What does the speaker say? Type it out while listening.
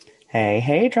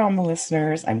Hey, drama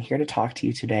listeners. I'm here to talk to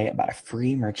you today about a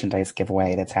free merchandise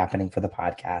giveaway that's happening for the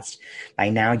podcast. By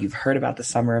now, you've heard about the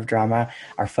Summer of Drama,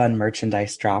 our fun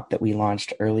merchandise drop that we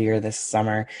launched earlier this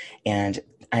summer. And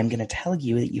I'm going to tell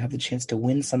you that you have the chance to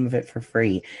win some of it for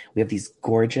free. We have these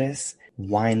gorgeous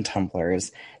wine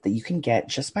tumblers that you can get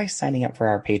just by signing up for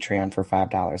our Patreon for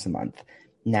 $5 a month.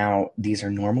 Now, these are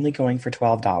normally going for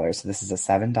 $12, so this is a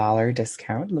 $7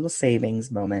 discount, little savings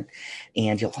moment.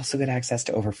 And you'll also get access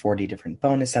to over 40 different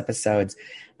bonus episodes.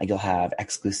 You'll have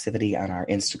exclusivity on our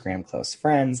Instagram close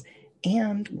friends.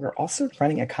 And we're also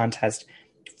running a contest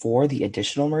for the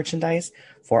additional merchandise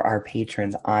for our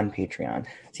patrons on Patreon.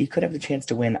 So you could have the chance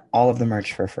to win all of the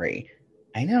merch for free.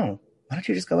 I know. Why don't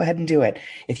you just go ahead and do it?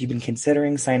 If you've been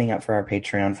considering signing up for our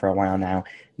Patreon for a while now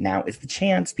is the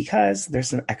chance because there's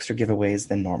some extra giveaways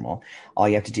than normal. All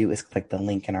you have to do is click the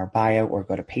link in our bio or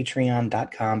go to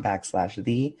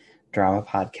patreon.com/the drama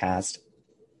podcast.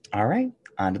 All right,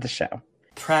 on to the show.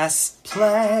 Press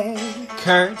play.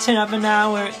 Curtain up an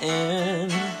hour in.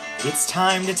 It's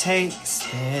time to take a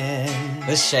spin.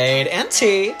 The shade and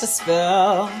tea to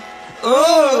spill.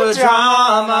 Ooh,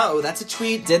 drama. Oh, that's a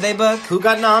tweet. Did they book? Who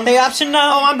got nom? They option no.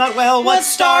 Oh, I'm not well. What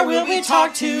star will we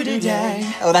talk to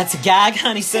today? Oh, that's a gag,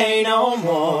 honey. Say no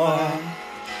more.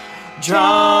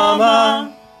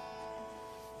 Drama.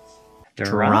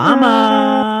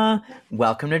 Drama.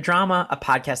 Welcome to Drama, a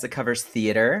podcast that covers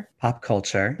theater, pop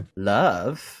culture,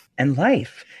 love, and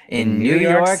life in New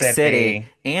York City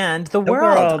and the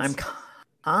world. I'm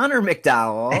Connor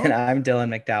McDowell. And I'm Dylan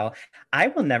McDowell. I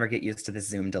will never get used to the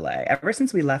Zoom delay. Ever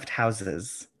since we left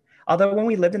houses. Although when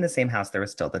we lived in the same house, there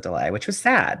was still the delay, which was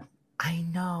sad. I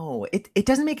know. It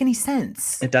doesn't make any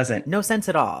sense. It doesn't. No sense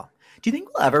at all. Do you think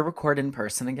we'll ever record in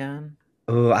person again?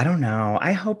 Oh, I don't know.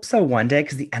 I hope so one day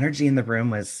because the energy in the room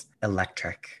was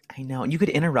electric. I know. And you could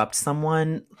interrupt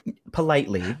someone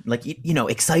politely, like,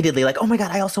 excitedly, like, oh my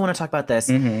God, I also want to talk about this.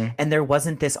 Mm-hmm. And there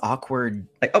wasn't this awkward...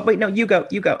 Like, oh, wait, no, you go.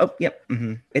 Oh, yep.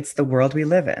 Mm-hmm. It's the world we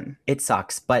live in. It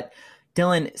sucks. But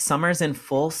Dylan, summer's in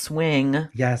full swing.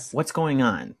 Yes. What's going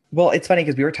on? Well, it's funny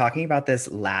because we were talking about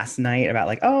this last night about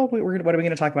like, oh, what are we going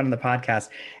to talk about on the podcast?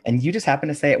 And you just happened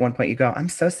to say at one point, you go, I'm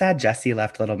so sad Jessie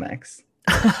left Little Mix.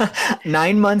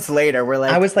 9 months later, we're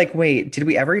like... I was like, wait, did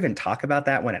we ever even talk about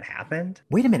that when it happened?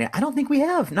 Wait a minute. I don't think we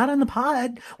have. Not on the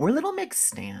pod. We're Little Mix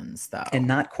stans, though. And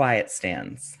not quiet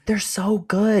stans. They're so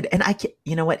good. And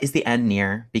you know what? Is the end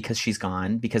near because she's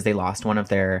gone? Because they lost one of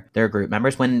their group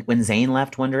members. When Zayn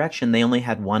left One Direction, they only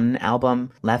had one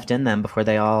album left in them before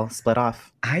they all split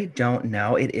off. I don't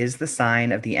know. It is the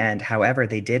sign of the end. However,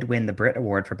 they did win the Brit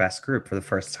Award for Best Group for the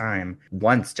first time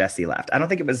once Jessie left. I don't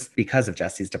think it was because of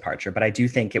Jessie's departure, but I do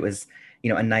think it was,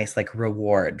 a nice like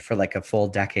reward for like a full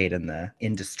decade in the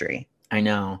industry. I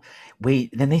know. Wait,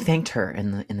 then they thanked her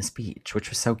in the speech, which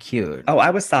was so cute. Oh,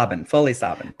 I was sobbing, fully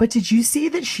sobbing. But did you see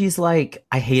that she's like,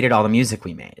 I hated all the music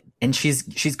we made? And she's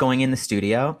going in the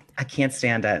studio. I can't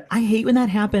stand it. I hate when that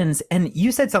happens. And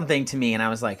you said something to me and I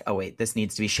was like, oh, wait, this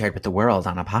needs to be shared with the world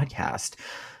on a podcast.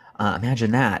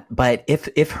 Imagine that. But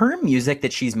if her music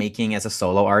that she's making as a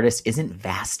solo artist isn't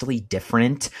vastly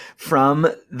different from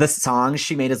the songs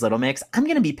she made as Little Mix, I'm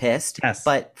going to be pissed. Yes.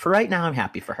 But for right now, I'm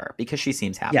happy for her because she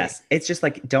seems happy. Yes. It's just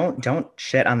like, don't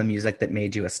shit on the music that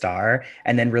made you a star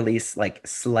and then release like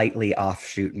slightly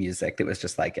offshoot music that was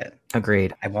just like it.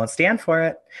 Agreed. I won't stand for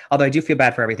it. Although I do feel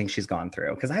bad for everything she's gone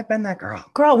through because I've been that girl.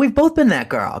 Girl, we've both been that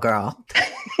girl. Okay.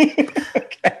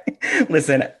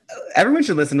 Listen, everyone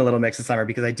should listen to Little Mix this summer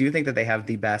because I do think that they have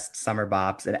the best summer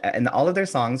bops. And all of their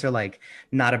songs are like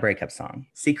not a breakup song,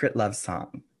 secret love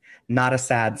song, not a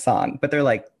sad song, but they're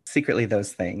like secretly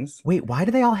those things. Wait, why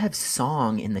do they all have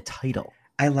song in the title?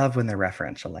 I love when they're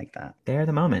referential like that. They're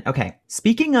the moment. Okay.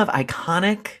 Speaking of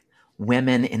iconic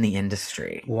women in the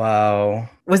industry. Whoa.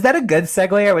 Was that a good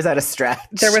segue or was that a stretch?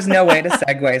 There was no way to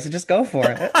segue, so just go for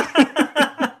it.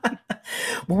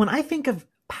 Well, when I think of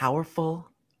powerful,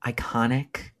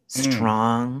 iconic,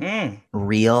 strong,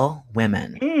 real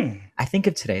women, I think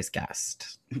of today's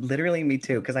guest. Literally me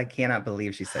too, because I cannot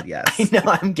believe she said yes. I know,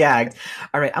 I'm gagged.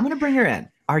 All right, I'm going to bring her in.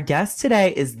 Our guest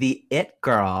today is the It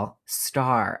Girl,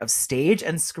 star of stage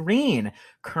and screen,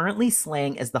 currently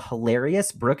slaying as the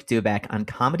hilarious Brooke Dubeck on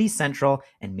Comedy Central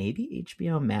and maybe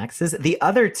HBO Max's The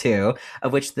Other Two,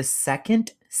 of which the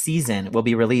second season will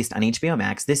be released on HBO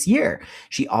Max this year.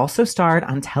 She also starred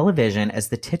on television as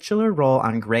the titular role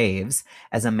on Graves,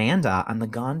 as Amanda on the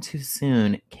Gone Too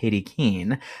Soon Katie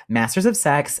Keene, Masters of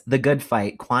Sex, The Good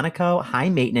Fight, Quantico, High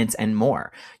Maintenance, and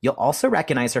more. You'll also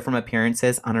recognize her from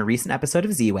appearances on a recent episode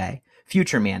of Z-Way,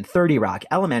 Future Man, 30 Rock,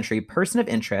 Elementary, Person of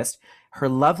Interest, her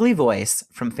lovely voice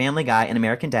from Family Guy and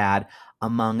American Dad,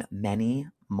 among many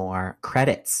more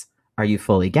credits. Are you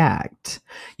fully gagged?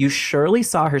 You surely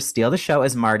saw her steal the show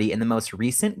as Marty in the most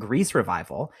recent Grease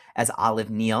revival, as Olive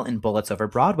Neal in Bullets Over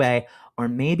Broadway, or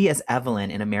maybe as Evelyn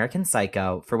in American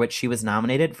Psycho, for which she was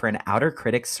nominated for an Outer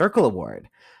Critics Circle Award.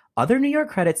 Other New York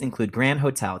credits include Grand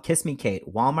Hotel, Kiss Me Kate,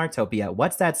 Walmartopia,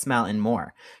 What's That Smell, and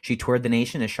more. She toured the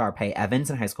nation as Sharpay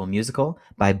Evans in High School Musical,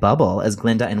 by Bubble as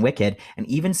Glinda in Wicked, and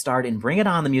even starred in Bring It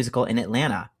On the Musical in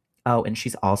Atlanta. Oh, and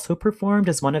she's also performed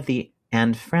as one of the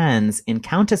and Friends in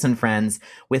Countess and Friends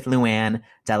with Luann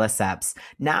de Lesseps.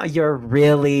 Now you're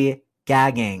really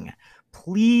gagging.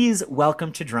 Please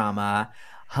welcome to drama,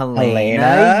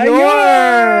 Helena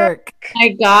York.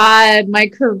 My God, my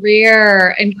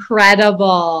career,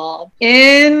 incredible.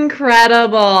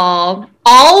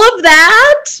 All of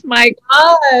that? My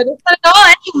God.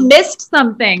 I missed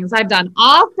some things I've done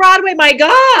off Broadway. My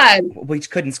God. We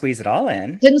couldn't squeeze it all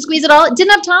in. Didn't squeeze it all.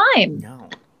 Didn't have time. No.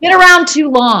 Been around too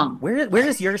long. Where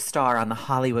is your star on the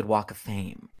Hollywood Walk of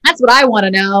Fame? That's what I want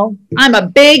to know. I'm a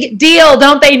big deal.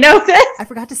 Don't they know this? I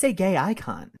forgot to say gay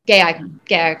icon. Gay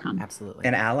icon. Absolutely.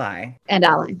 An ally. And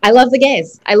ally. I love the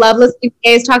gays. I love listening to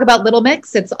gays talk about Little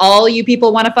Mix. It's all you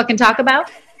people want to fucking talk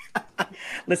about.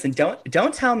 Listen,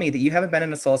 don't tell me that you haven't been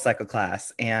in a Soul Cycle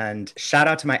class and Shout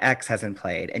Out to My Ex hasn't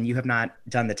played and you have not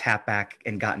done the tap back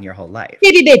and gotten your whole life.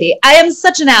 Baby, I am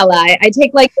such an ally. I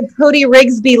take like the Cody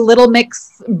Rigsby Little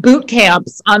Mix boot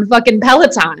camps on fucking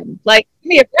Peloton. Like, give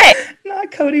me a break.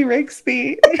 Not Cody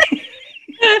Rigsby.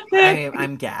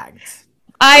 I'm gagged.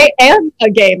 I am a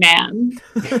gay man.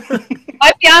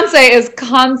 My fiance is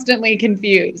constantly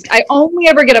confused. I only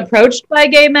ever get approached by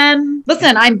gay men.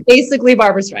 Listen, I'm basically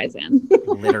Barbra Streisand.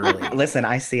 Literally. Listen,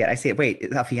 I see it.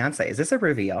 Wait, a fiance, is this a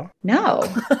reveal? No.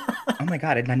 Oh my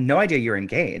God, I had no idea you were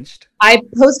engaged. I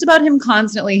post about him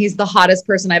constantly. He's the hottest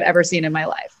person I've ever seen in my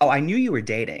life. Oh, I knew you were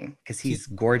dating because he's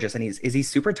gorgeous and is he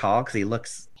super tall? Because he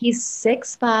looks... He's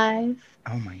 6'5".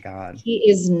 Oh my God. He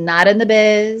is not in the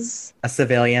biz. A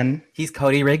civilian. He's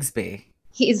Cody Rigsby.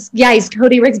 He's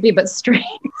Cody Rigsby, but straight.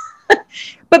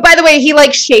 But by the way, he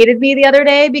like shaded me the other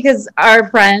day because our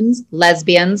friends,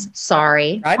 lesbians,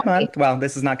 sorry. Pride Month. Well,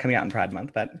 this is not coming out in Pride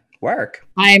Month, but work.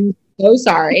 I'm so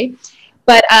sorry.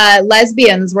 But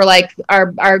lesbians were like,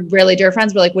 our really dear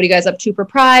friends were like, what are you guys up to for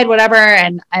Pride, whatever?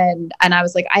 And I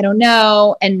was like, I don't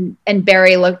know. And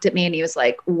Barry looked at me and he was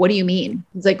like, what do you mean?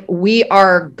 He's like, we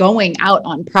are going out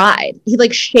on Pride. He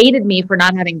like shaded me for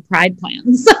not having Pride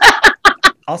plans.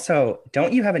 Also,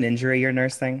 don't you have an injury you're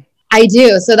nursing? I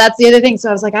do. So that's the other thing. So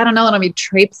I was like, I don't know that I'll be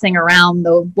traipsing around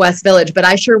the West Village, but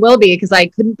I sure will be because I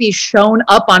couldn't be shown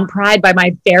up on Pride by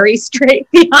my very straight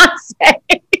fiance.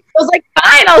 I was like,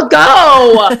 fine, I'll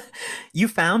go. You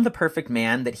found the perfect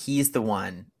man that he's the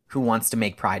one who wants to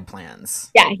make Pride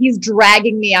plans. Yeah, he's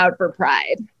dragging me out for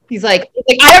Pride. He's like,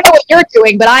 I don't know what you're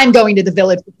doing, but I'm going to the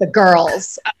village with the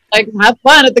girls. I'm like, have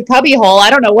fun at the cubby hole. I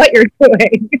don't know what you're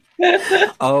doing.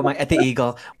 Oh my, at the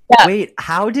Eagle. Yeah. Wait,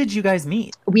 how did you guys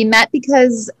meet? We met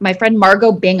because my friend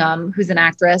Margot Bingham, who's an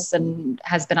actress and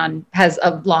has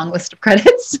a long list of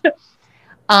credits.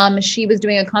 She was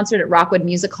doing a concert at Rockwood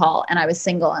Music Hall and I was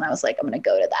single and I was like, I'm going to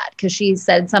go to that. Cause she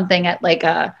said something at like,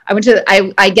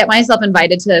 I get myself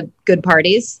invited to good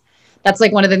parties. That's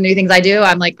like one of the new things I do.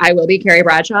 I'm like, I will be Carrie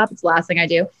Bradshaw. It's the last thing I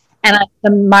do. And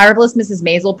the Marvelous Mrs.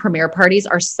 Maisel premiere parties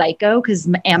are psycho because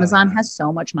Amazon has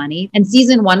so much money. And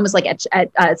season 1 was like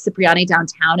at Cipriani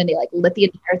downtown and they like lit the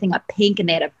entire thing up pink and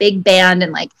they had a big band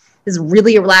and like this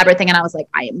really elaborate thing. And I was like,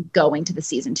 I am going to the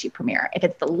season 2 premiere if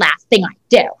it's the last thing I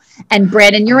do. And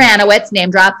Brandon Uranowitz, name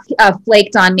drop,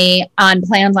 flaked on me on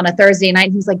plans on a Thursday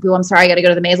night. He was like, boo, I'm sorry, I got to go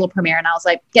to the Maisel premiere. And I was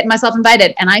like, getting myself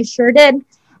invited. And I sure did.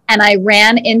 And I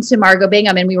ran into Margot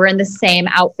Bingham and we were in the same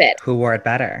outfit. Who wore it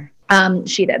better?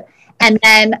 She did. And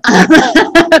then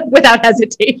without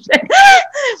hesitation.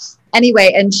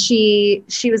 Anyway, and she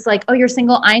was like, oh, you're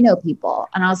single? I know people.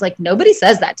 And I was like, nobody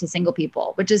says that to single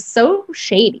people, which is so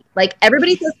shady. Like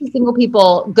everybody says to single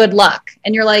people, good luck.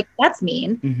 And you're like, that's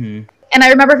mean. Mm-hmm. And I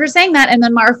remember her saying that. And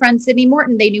then our friend Sydney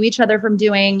Morton, they knew each other from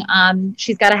doing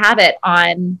She's Gotta Have It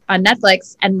on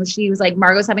Netflix. And she was like,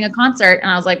 Margot's having a concert. And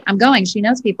I was like, I'm going. She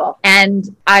knows people.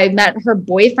 And I met her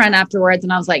boyfriend afterwards.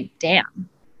 And I was like, damn,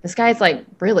 this guy's like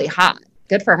really hot.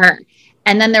 Good for her.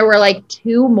 And then there were like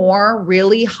 2 more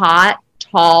really hot,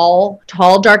 tall,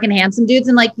 dark and handsome dudes.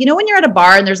 And like, you know, when you're at a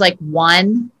bar and there's like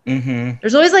one,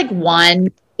 there's always like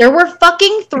one. There were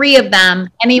fucking 3 of them.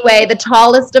 Anyway, the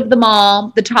tallest of them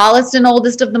all, the tallest and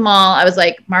oldest of them all. I was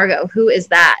like, Margot, who is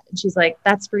that? And she's like,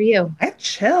 that's for you. I have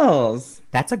chills.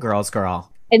 That's a girl's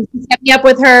girl. And she set me up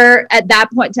with her at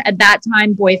that point, at that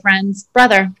time, boyfriend's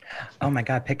brother. Oh my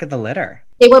God, pick of the litter.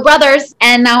 They were brothers.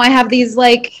 And now I have these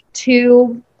like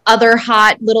 2 other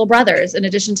hot little brothers in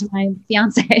addition to my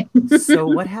fiance. So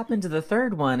what happened to the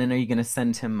third one, and are you going to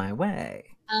send him my way?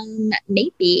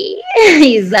 Maybe.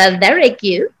 He's very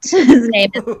cute. His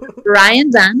name is Ryan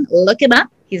Dunn. Look him up.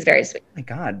 He's very sweet. Oh my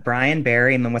God, Brian,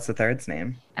 Barry, and then what's the third's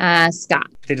name? Scott.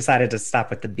 They decided to stop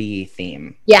with the B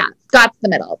theme. Yeah, Scott's the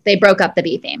middle. They broke up the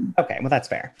B theme. Okay, well, that's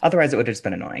fair. Otherwise, it would have just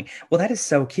been annoying. Well, that is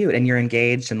so cute. And you're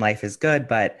engaged and life is good,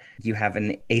 but you have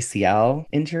an ACL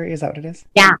injury. Is that what it is?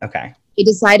 Yeah. Okay. I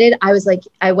decided,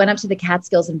 I went up to the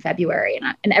Catskills in February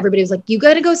and everybody was like, you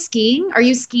got to go skiing. Are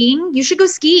you skiing? You should go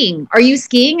skiing. Are you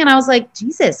skiing? And I was like,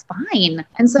 Jesus, fine.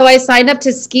 And so I signed up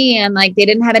to ski and like, they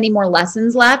didn't have any more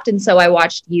lessons left. And so I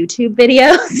watched YouTube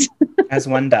videos. As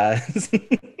one does.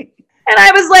 And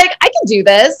I was like, I can do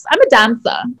this. I'm a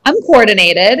dancer. I'm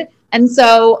coordinated. And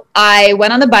so I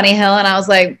went on the bunny hill and I was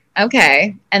like,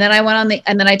 okay. And then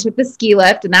I took the ski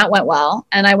lift and that went well.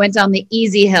 And I went down the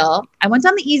easy hill. I went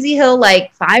down the easy hill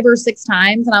like 5 or 6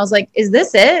 times. And I was like, is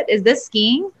this it? Is this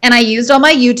skiing? And I used all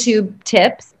my YouTube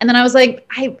tips. And then I was like,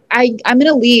 I'm going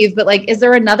to leave, but like, is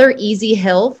there another easy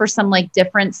hill for some like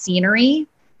different scenery?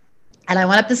 And I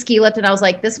went up the ski lift and I was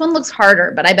like, this one looks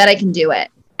harder, but I bet I can do it.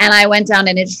 And I went down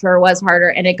and it sure was harder.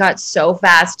 And it got so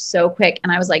fast, so quick.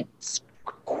 And I was like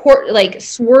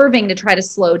swerving to try to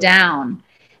slow down.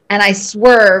 And I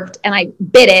swerved and I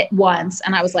bit it once.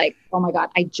 And I was like, oh my God,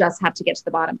 I just have to get to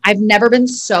the bottom. I've never been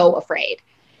so afraid.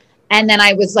 And then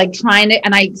I was like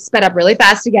and I sped up really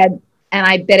fast again and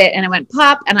I bit it and it went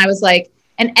pop. And I was like,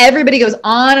 and everybody goes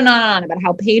on and on and on about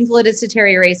how painful it is to tear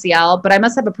your ACL. But I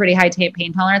must have a pretty high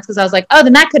pain tolerance because I was like, oh,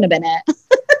 then that couldn't have been it.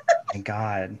 My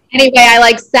God. Anyway,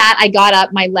 I got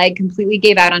up, my leg completely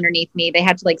gave out underneath me. They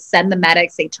had to like send the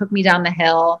medics. They took me down the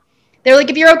hill. They're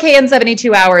like, if you're okay in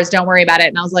 72 hours, don't worry about it.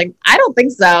 And I was like, I don't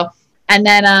think so. And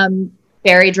then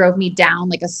Barry drove me down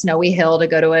like a snowy hill to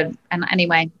go to and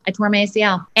anyway, I tore my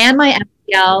ACL and my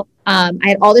MCL. I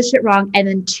had all this shit wrong. And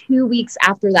then 2 weeks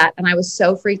after that, and I was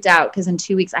so freaked out because in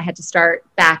 2 weeks I had to start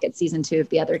back at season 2 of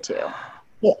the other 2.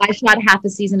 So I shot half a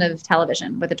season of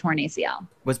television with a torn ACL.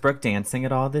 Was Brooke dancing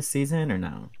at all this season or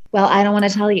no? Well, I don't want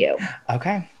to tell you.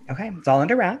 Okay. It's all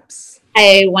under wraps.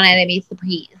 I wanted to be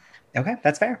surprised. Okay,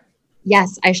 that's fair.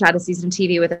 Yes, I shot a season of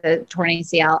TV with a torn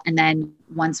ACL. And then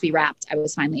once we wrapped, I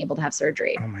was finally able to have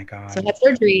surgery. Oh my God. So I had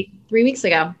surgery 3 weeks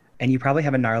ago. And you probably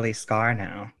have a gnarly scar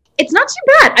now. It's not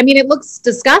too bad. I mean, it looks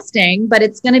disgusting, but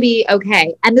it's going to be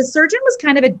okay. And the surgeon was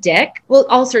kind of a dick. Well,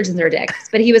 all surgeons are dicks,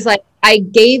 but he was like, I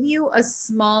gave you a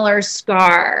smaller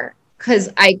scar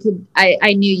because I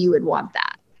knew you would want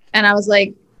that. And I was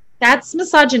like, that's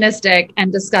misogynistic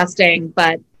and disgusting,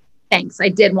 but thanks. I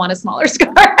did want a smaller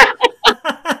scar.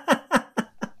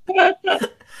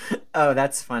 Oh,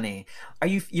 that's funny.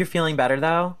 You're feeling better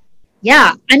though?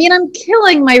 Yeah. I mean, I'm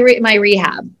killing my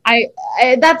rehab. I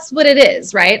that's what it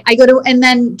is, right? I go to, and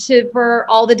then for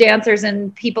all the dancers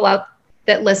and people out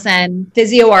that listen,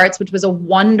 Physio Arts, which was a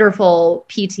wonderful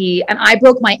PT. And I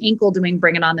broke my ankle doing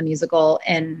Bring It On the musical.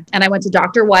 And I went to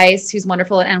Dr. Weiss, who's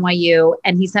wonderful at NYU.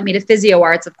 And he sent me to Physio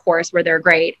Arts, of course, where they're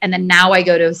great. And then now I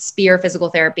go to Spear Physical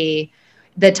Therapy,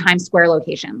 the Times Square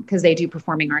location, because they do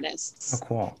performing artists. Oh,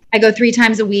 cool. I go 3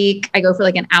 times a week. I go for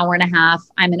like an hour and a half.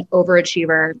 I'm an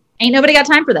overachiever. Ain't nobody got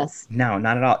time for this. No,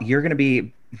 not at all. You're going to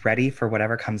be ready for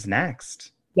whatever comes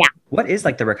next. Yeah. What is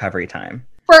like the recovery time?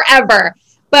 Forever.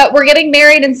 But we're getting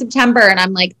married in September. And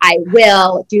I'm like, I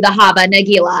will do the Hava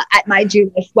Nagila at my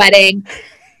Jewish wedding.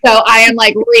 So I am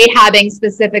like rehabbing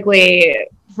specifically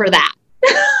for that.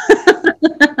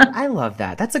 I love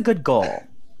that. That's a good goal.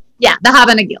 Yeah, the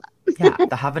Hava Nagila. Yeah,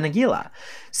 the Hava Nagila.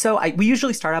 So we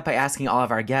usually start out by asking all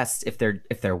of our guests if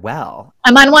they're well.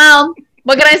 I'm unwell.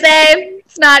 What can I say?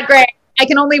 It's not great. I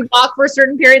can only walk for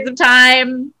certain periods of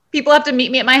time. People have to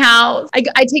meet me at my house.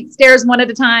 I take stairs one at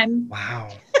a time. Wow.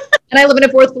 And I live in a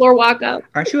 4th floor walk up.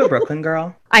 Aren't you a Brooklyn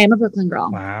girl? I am a Brooklyn girl.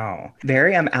 Wow.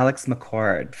 I'm Alex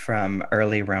McCord from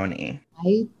Early Roni.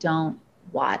 I don't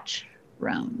watch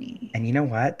Roni. And you know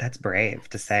what? That's brave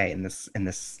to say in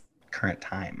this current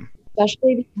time.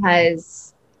 Especially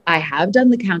because I have done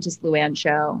the Countess Luann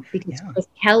show because it was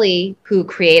Kelly who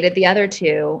created the other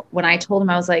 2. When I told him,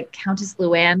 I was like, Countess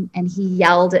Luann, and he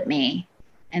yelled at me.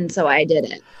 And so I did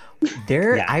it.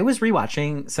 I was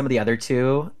rewatching some of the other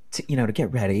 2 to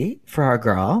get ready for our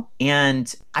girl.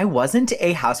 And I wasn't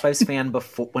a Housewives fan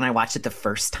before when I watched it the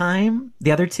first time,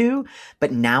 the other 2,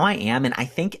 but now I am. And I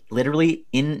think literally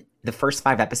in the first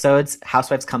 5 episodes,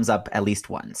 Housewives comes up at least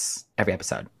once every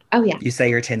episode. Oh, yeah. You say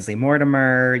you're Tinsley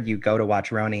Mortimer. You go to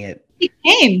watch Roni at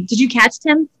Name. Did you catch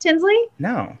Tinsley?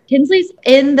 No. Tinsley's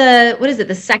in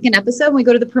the second episode when we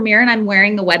go to the premiere and I'm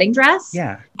wearing the wedding dress.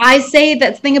 Yeah. I say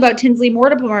that thing about Tinsley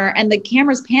Mortimer and the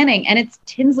camera's panning and it's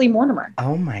Tinsley Mortimer.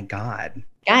 Oh my God.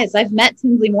 Guys, I've met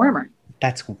Tinsley Mortimer.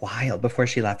 That's wild. Before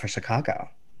she left for Chicago.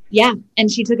 Yeah. And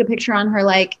she took a picture on her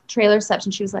like trailer steps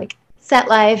and she was like, set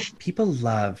life. People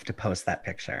love to post that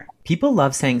picture. People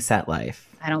love saying set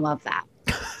life. I don't love that.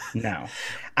 No.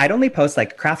 I'd only post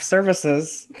like craft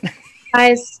services.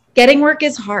 Guys, getting work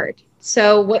is hard.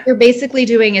 So what you're basically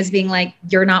doing is being like,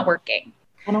 you're not working.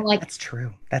 I don't like That's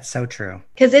true. That's so true.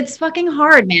 because it's fucking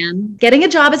hard, man. Getting a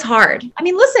job is hard. I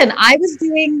mean, listen, I was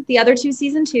doing the other two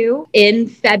season 2 in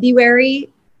February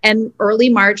and early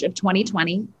March of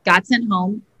 2020, got sent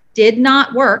home, did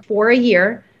not work for a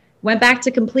year, went back to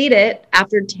complete it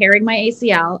after tearing my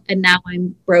ACL, and now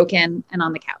I'm broken and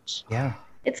on the couch. Yeah.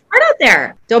 It's hard out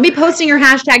there. Don't be posting your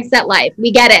hashtag set life. We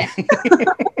get it.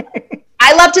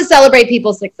 I love to celebrate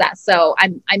people's success, so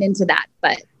I'm into that.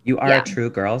 But You are yeah. a true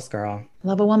girl's girl.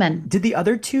 Love a woman. Did the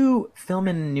other two film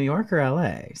in New York or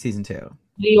LA, season 2?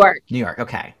 New York. New York,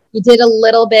 okay. We did a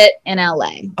little bit in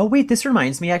LA. Oh, wait, this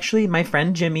reminds me, actually, my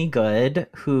friend Jimmy Good,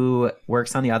 who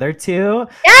works on the other two.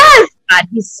 Yes! God,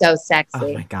 he's so sexy.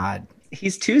 Oh, my God.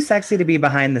 He's too sexy to be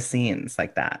behind the scenes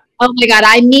like that. Oh my God,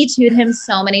 I Me Too'd him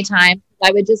so many times.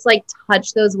 I would just like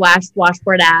touch those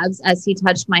washboard abs as he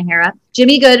touched my hair up.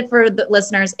 Jimmy Good, for the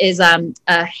listeners, is a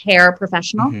hair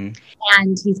professional,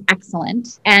 and he's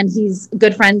excellent. And he's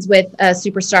good friends with a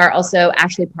superstar, also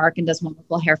Ashley Park, and does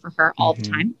wonderful hair for her all the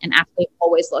time. And Ashley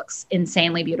always looks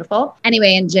insanely beautiful.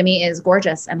 Anyway, and Jimmy is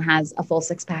gorgeous and has a full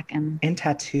 6-pack. And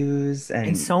tattoos.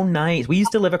 And so nice. We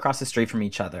used to live across the street from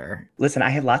each other. Listen, I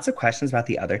have lots of questions about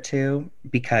the other two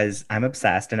because I'm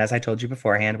obsessed. And as I told you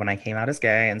beforehand, when I came out as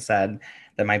gay and said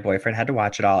that my boyfriend had to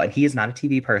watch it all, and he is not a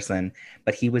TV person,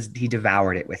 but he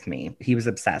devoured it with me. He was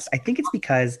obsessed. I think it's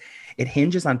because it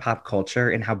hinges on pop culture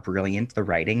and how brilliant the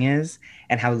writing is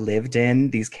and how lived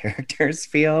in these characters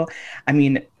feel. I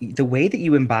mean, the way that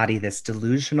you embody this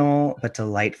delusional but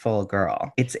delightful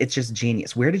girl, it's just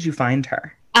genius. Where did you find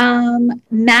her?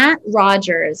 Matt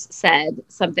Rogers said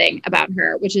something about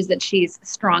her, which is that she's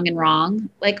strong and wrong,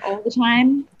 like all the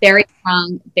time. Very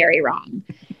strong, very wrong.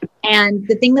 And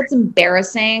the thing that's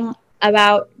embarrassing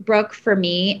about Brooke for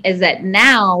me is that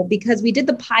now, because we did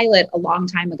the pilot a long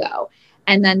time ago,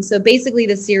 and then so basically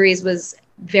the series was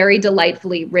very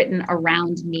delightfully written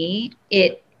around me,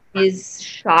 it is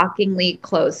shockingly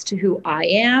close to who I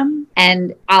am.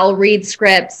 And I'll read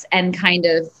scripts and kind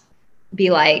of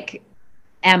be like,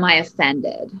 am I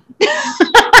offended?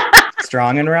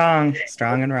 Strong and wrong.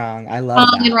 Strong and wrong. I love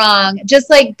Strong that. and wrong. Just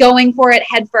like going for it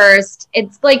head first.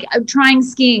 It's like trying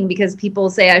skiing because people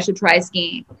say I should try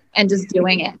skiing and just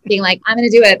doing it. Being like, I'm going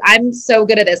to do it. I'm so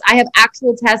good at this. I have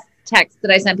actual texts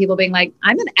that I sent people being like,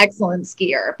 I'm an excellent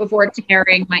skier before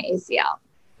tearing my ACL.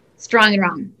 Strong and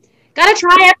wrong. Got to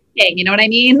try everything. You know what I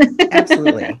mean?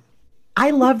 Absolutely.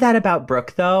 I love that about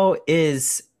Brooke, though,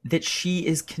 is that she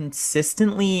is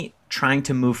consistently trying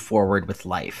to move forward with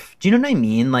life. Do you know what I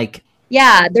mean? Like,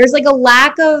 yeah, there's like a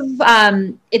lack of,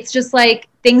 it's just like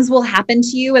things will happen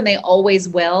to you and they always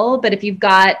will. But if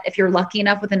you're lucky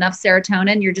enough with enough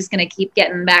serotonin, you're just going to keep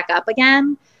getting back up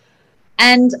again.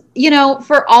 And, you know,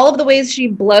 for all of the ways she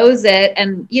blows it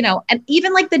and, you know, and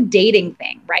even like the dating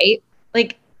thing, right?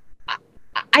 Like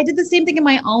I did the same thing in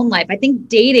my own life. I think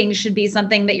dating should be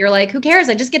something that you're like, who cares?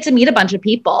 I just get to meet a bunch of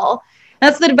people.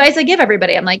 That's the advice I give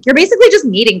everybody. I'm like, you're basically just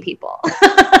meeting people.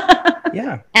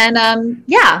 Yeah. And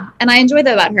and I enjoy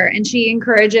that about her. And she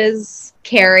encourages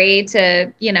Carrie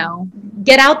to, you know,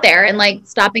 get out there and like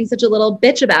stop being such a little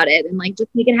bitch about it and like just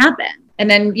make it happen. And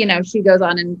then, you know, she goes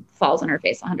on and falls on her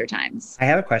face 100 times. I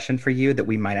have a question for you that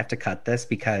we might have to cut this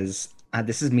because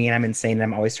this is me and I'm insane. And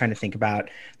I'm always trying to think about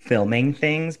filming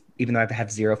things, even though I have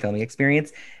zero filming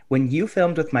experience. When you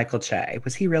filmed with Michael Che,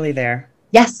 was he really there?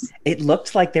 Yes. It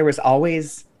looked like there was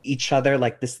always each other,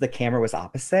 like the camera was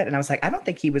opposite. And I was like, I don't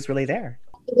think he was really there.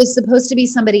 It was supposed to be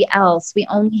somebody else. We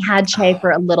only had Che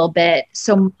for a little bit.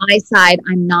 So my side,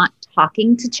 I'm not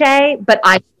talking to Che, but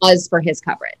I was for his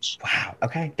coverage. Wow.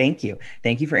 Okay. Thank you.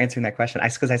 Thank you for answering that question.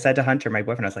 Because I said to Hunter, my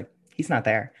boyfriend, I was like, he's not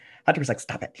there. Hunter was like,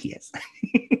 stop it. He is.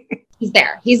 He's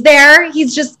there. He's there.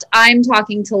 He's just, I'm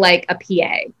talking to like a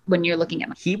PA when you're looking at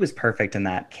him. He was perfect in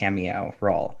that cameo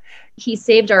role. He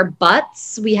saved our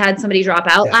butts. We had somebody drop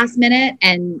out last minute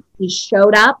and he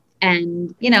showed up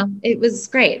and, you know, it was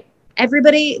great.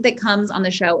 Everybody that comes on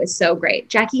the show is so great.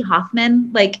 Jackie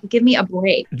Hoffman, like, give me a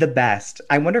break. The best.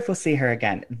 I wonder if we'll see her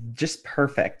again. Just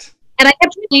perfect. And I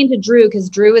kept saying to Drew, because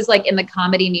Drew is like in the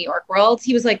comedy New York world.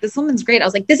 He was like, this woman's great. I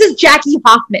was like, this is Jackie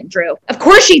Hoffman, Drew. Of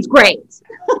course she's great.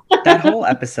 That whole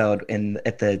episode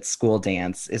at the school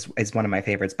dance is one of my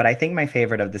favorites, but I think my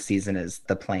favorite of the season is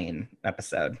the plane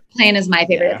episode. Plane is my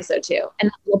favorite Yeah. episode too. And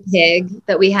the little pig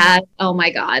that we had. Oh my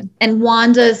God. And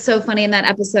Wanda is so funny in that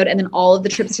episode. And then all of the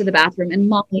trips to the bathroom. And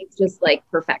Molly's just like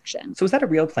perfection. So was that a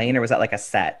real plane or was that like a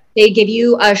set? They give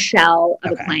you a shell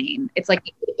of Okay. a plane. It's like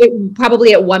it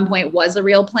probably at one point was a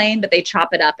real plane, but they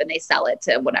chop it up and they sell it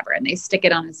to whatever. And they stick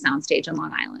it on a soundstage in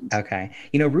Long Island. Okay.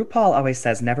 You know, RuPaul always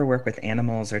says never work with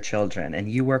animals or children, and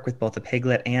you work with both a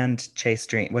piglet and Chase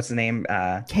Dream. What's the name?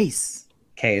 Case.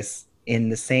 Case in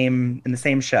the same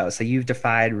show. So you've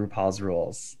defied RuPaul's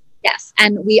rules. Yes.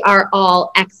 And we are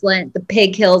all excellent. The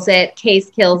pig kills it. Case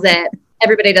kills it.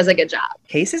 Everybody does a good job.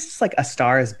 Case is just like A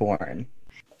Star Is Born.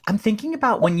 I'm thinking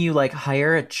about when you like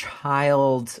hire a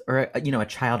child or a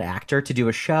child actor to do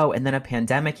a show and then a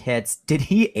pandemic hits. Did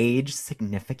he age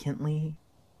significantly?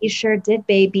 He sure did,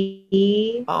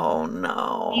 baby. Oh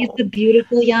no. He's a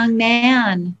beautiful young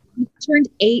man. He turned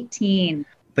 18.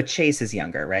 But Chase is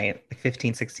younger, right? Like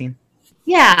 15, 16?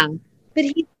 Yeah, but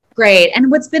he's great.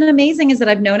 And what's been amazing is that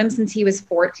I've known him since he was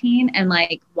 14 and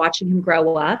like watching him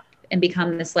grow up and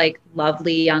become this like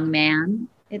lovely young man.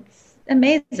 It's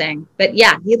amazing. But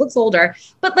yeah, he looks older.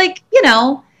 But like,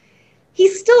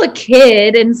 he's still a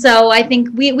kid. And so I think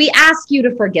we ask you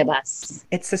to forgive us.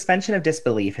 It's suspension of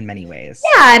disbelief in many ways.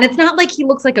 Yeah, and it's not like he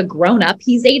looks like a grown-up.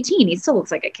 He's 18. He still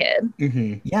looks like a kid.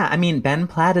 Mm-hmm. Yeah, I mean, Ben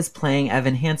Platt is playing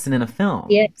Evan Hansen in a film.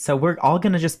 Yeah. So we're all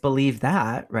going to just believe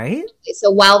that, right? So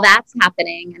while that's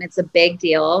happening and it's a big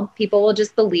deal, people will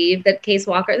just believe that Case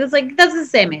Walker, that's the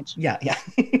same age. Yeah, yeah.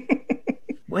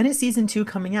 When is season 2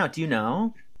 coming out? Do you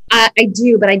know? I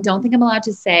do, but I don't think I'm allowed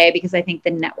to say because I think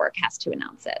the network has to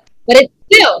announce it. But it's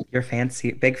due. Your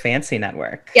big fancy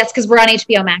network. Yes, because we're on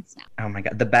HBO Max now. Oh my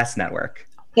God. The best network.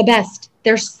 The best.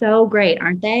 They're so great,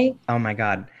 aren't they? Oh my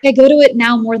God. I go to it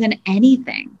now more than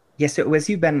anything. Yes, so as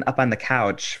you've been up on the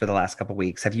couch for the last couple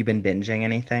weeks, have you been binging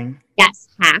anything? Yes,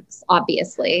 Hacks,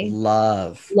 obviously.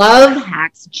 Love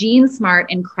Hacks. Jean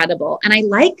Smart, incredible. And I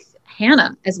like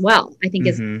Hannah as well. I think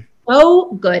is Mhm.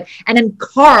 so good. And then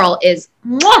Carl is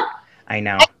I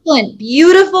know. excellent,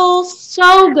 beautiful,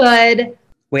 so good.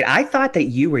 Wait, I thought that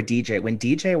you were DJ. When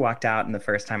DJ walked out in the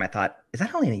first time, I thought, is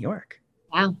that only New York?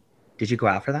 Wow. Did you go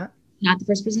out for that? Not the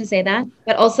first person to say that.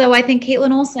 But also, I think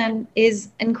Caitlin Olsen is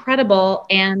incredible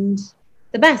and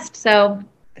the best. So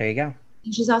There you go.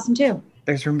 she's awesome too.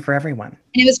 There's room for everyone.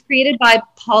 And it was created by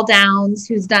Paul Downs,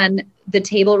 who's done the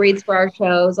table reads for our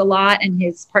shows a lot, and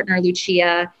his partner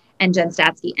Lucia and Jen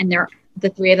Statsky. And the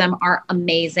three of them are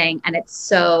amazing. And it's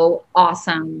so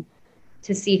awesome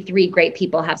to see three great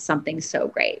people have something so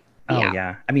great. Oh,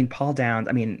 yeah. I mean, Paul Downs,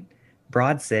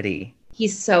 Broad City.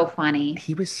 He's so funny.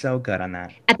 He was so good on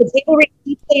that. At the table read,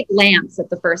 he played Lance at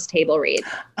the first table read.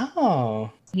 Oh.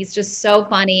 He's just so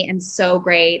funny and so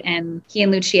great. And he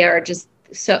and Lucia are just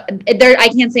so, I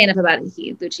can't say enough about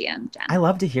Lucia and Jen. I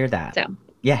love to hear that. So.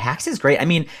 Yeah, Hacks is great. I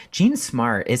mean, Jean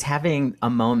Smart is having a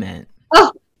moment.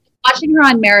 Oh, watching her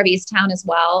on Mare of Easttown as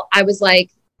well, I was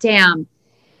like, damn.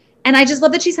 And I just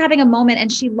love that she's having a moment.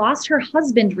 And she lost her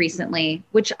husband recently,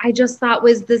 which I just thought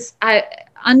was this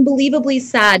unbelievably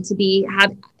sad to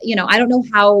I don't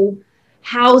know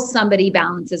how somebody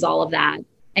balances all of that.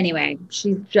 Anyway,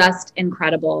 she's just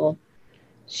incredible.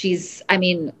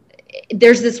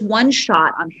 There's this one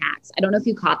shot on Hacks. I don't know if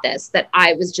you caught this, that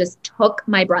I was just took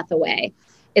my breath away,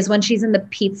 is when she's in the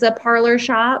pizza parlor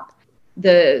shop.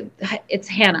 It's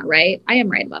Hannah, right? I am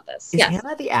right about this. Is Yes.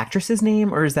 Hannah the actress's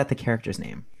name or is that the character's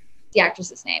name? The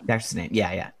actress's name. The actress's name.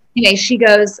 Yeah. Anyway, she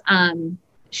goes,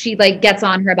 she like gets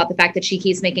on her about the fact that she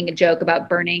keeps making a joke about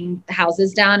burning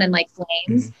houses down and like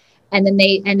flames. Mhm.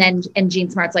 And Jean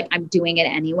Smart's like, I'm doing it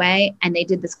anyway. And they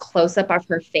did this close up of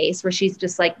her face where she's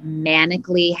just like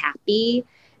manically happy,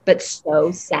 but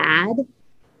so sad.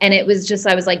 And it was just,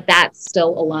 I was like, that's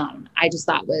still alone. I just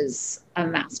thought was a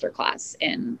masterclass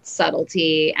in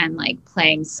subtlety and like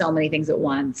playing so many things at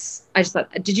once. I just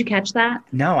thought, did you catch that?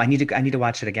 No, I need to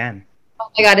watch it again. Oh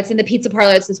my God, it's in the pizza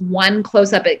parlor. It's this one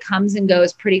close up. It comes and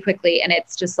goes pretty quickly. And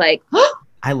it's just like,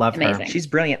 I love her. Amazing. She's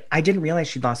brilliant. I didn't realize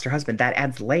she'd lost her husband. That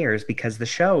adds layers because the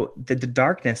show, the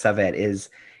darkness of it is,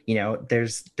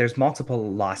 there's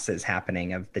multiple losses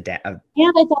happening of the death. And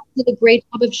I thought they did a great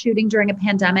job of shooting during a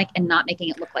pandemic and not making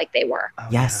it look like they were. Oh,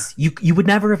 Yes, you would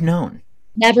never have known.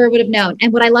 Never would have known.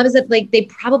 And what I love is that like they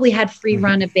probably had free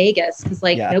run of Vegas because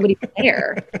like Yeah. nobody was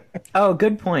there. Oh,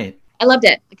 good point. I loved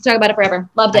it. I could talk about it forever.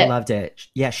 Loved I it. loved it.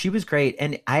 Yeah, she was great.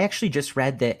 And I actually just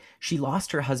read that she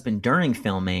lost her husband during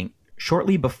filming,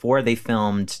 shortly before they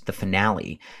filmed the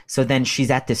finale. So then she's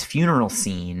at this funeral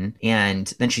scene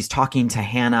and then she's talking to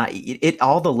Hannah.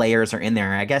 All the layers are in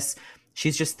there. I guess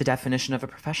She's just the definition of a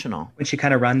professional. When she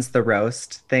kind of runs the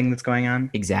roast thing that's going on.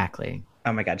 Exactly.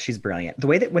 Oh my God, she's brilliant. The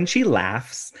way that when she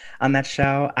laughs on that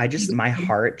show, my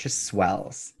heart just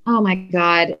swells. Oh my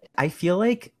God. I feel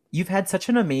like you've had such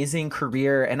an amazing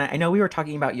career. And I know we were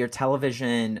talking about your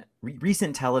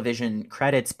recent television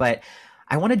credits, but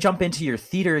I want to jump into your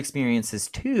theater experiences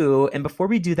too. And before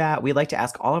we do that, we'd like to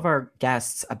ask all of our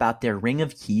guests about their Ring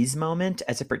of Keys moment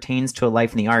as it pertains to a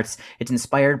life in the arts. It's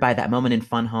inspired by that moment in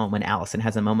Fun Home when Allison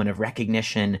has a moment of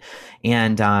recognition.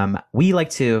 And we like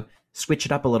to switch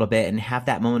it up a little bit and have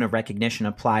that moment of recognition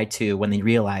apply to when they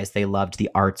realize they loved the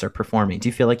arts or performing. Do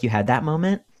you feel like you had that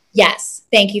moment? Yes.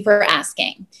 Thank you for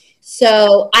asking.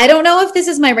 So I don't know if this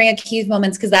is my Ring of Keys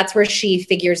moments because that's where she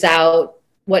figures out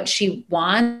what she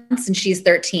wants and she's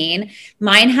 13.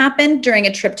 Mine happened during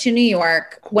a trip to New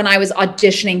York when I was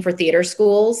auditioning for theater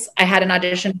schools. I had an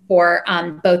audition for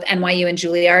both NYU and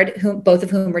Juilliard, both of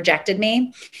whom rejected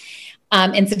me,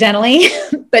 incidentally.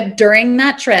 But during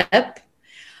that trip,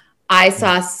 I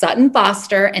saw Sutton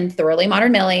Foster and Thoroughly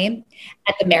Modern Millie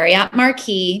at the Marriott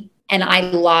Marquis, and I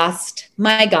lost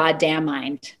my goddamn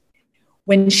mind.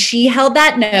 When she held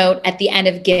that note at the end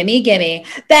of Gimme Gimme,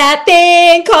 that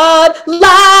thing called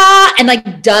La, and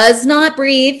like doesn't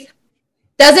breathe.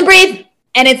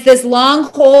 And it's this long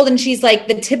hold, and she's like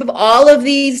the tip of all of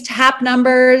these tap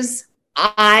numbers.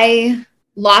 I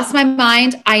lost my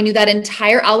mind. I knew that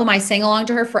entire album. I sang along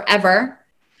to her forever.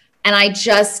 And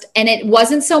it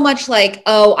wasn't so much like,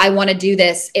 oh, I want to do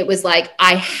this. It was like,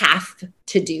 I have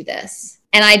to do this.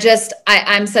 And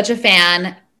I'm such a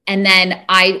fan. And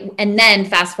then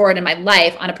fast forward in my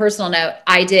life on a personal note,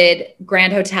 I did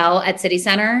Grand Hotel at City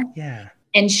Center. Yeah.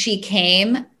 And she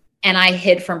came and I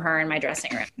hid from her in my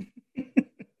dressing room.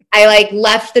 I like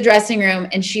left the dressing room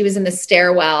and she was in the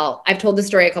stairwell. I've told the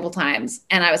story a couple times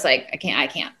and I was like, I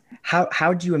can't.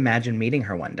 How do you imagine meeting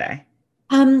her one day?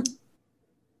 I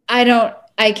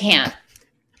can't.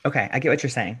 Okay. I get what you're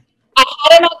saying. I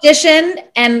had an audition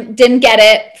and didn't get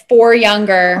it for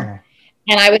Younger. Oh.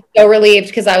 And I was so relieved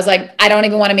because I was like, I don't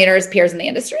even want to meet her as peers in the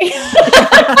industry.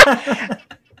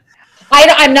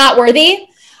 I'm not worthy.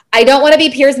 I don't want to be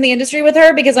peers in the industry with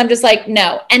her because I'm just like,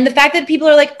 no. And the fact that people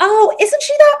are like, oh, isn't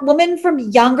she that woman from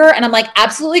Younger? And I'm like,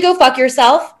 absolutely go fuck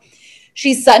yourself.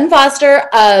 She's Sutton Foster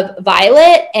of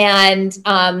Violet and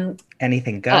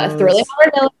Anything Goes. Thoroughly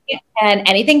Modern Millie and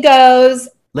Anything Goes.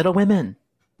 Little Women.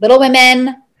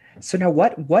 So now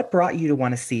what brought you to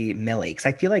want to see Millie? Because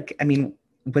I feel like,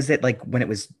 was it like when it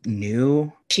was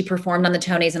new? She performed on the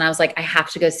Tonys and I was like, I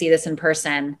have to go see this in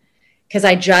person. Because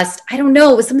I don't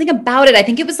know. It was something about it. I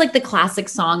think it was like the classic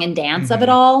song and dance of it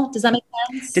all. Does that make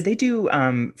sense? Did they do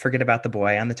Forget About the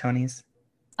Boy on the Tonys?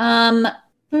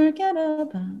 Forget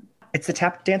about. It's the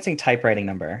tap dancing typewriting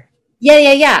number.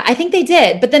 Yeah. I think they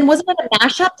did. But then wasn't it a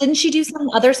mashup? Didn't she do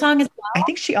some other song as well? I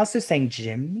think she also sang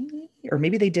Jimmy. Or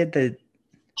maybe they did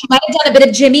She might have done a bit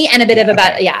of Jimmy and a bit of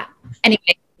about, yeah.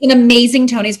 Anyway, an amazing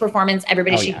Tonys performance.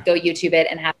 Everybody should go YouTube it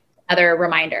and have another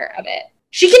reminder of it.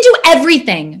 She can do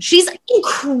everything. She's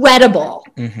incredible.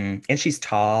 Mm-hmm. And she's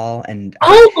tall and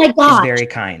oh my God, she's very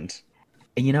kind.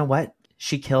 And you know what?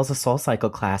 She kills a Soul Cycle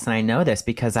class. And I know this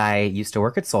because I used to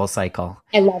work at Soul Cycle.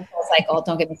 I love Soul Cycle.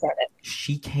 Don't get me started.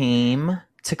 She came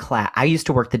to class. I used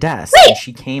to work the desk. Wait. And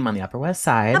she came on the Upper West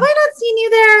Side. Have I not seen you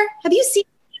there? Have you seen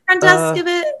the front desk of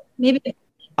it? Maybe.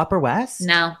 Upper West?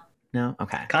 No.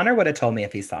 Okay. Connor would have told me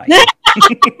if he saw you.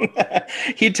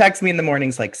 He'd text me in the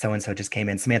mornings like, so-and-so just came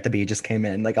in. Samantha Bee just came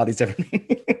in. Like all these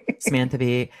different Samantha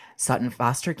Bee. Sutton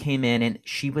Foster came in and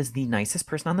she was the nicest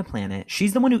person on the planet.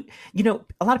 She's the one who,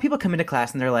 a lot of people come into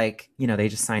class and they're like, they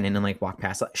just sign in and like walk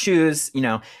past shoes,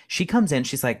 she comes in,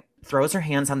 she's like, throws her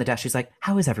hands on the desk. She's like,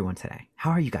 how is everyone today? How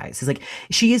are you guys? She's like,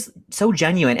 she is so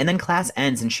genuine. And then class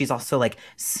ends and she's also like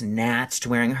snatched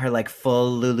wearing her like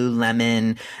full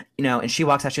Lululemon, and she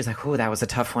walks out. She's like, oh, that was a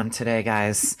tough one today,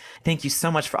 guys. Thank you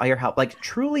so much for all your help. Like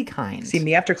truly kind. See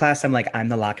me after class. I'm like, I'm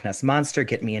the Loch Ness Monster.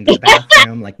 Get me into the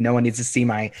bathroom. Like no one needs to see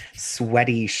my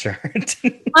sweaty shirt.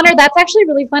 Honor, that's actually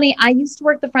really funny. I used to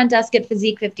work the front desk at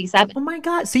Physique 57. Oh my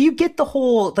God. So you get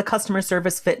the customer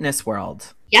service fitness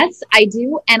world. Yes, I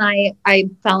do. And I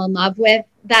fell in love with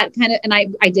that kind of, and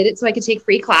I did it so I could take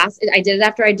free class. I did it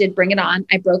after I did Bring It On.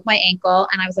 I broke my ankle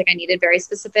and I was like, I needed very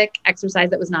specific exercise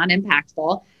that was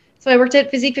non-impactful. So I worked at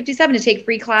Physique 57 to take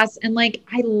free class and like,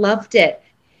 I loved it.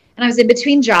 And I was in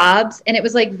between jobs and it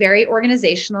was like very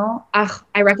organizational.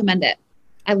 I recommend it.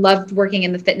 I loved working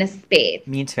in the fitness space.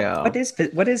 Me too.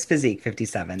 What is Physique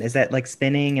 57? Is that like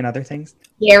spinning and other things?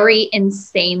 Very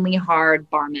insanely hard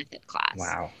bar method class.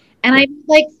 Wow. And I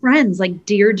like friends, like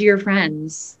dear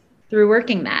friends through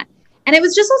working that. And it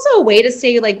was just also a way to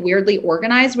stay like weirdly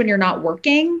organized when you're not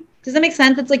working. Does that make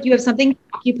sense? It's like you have something to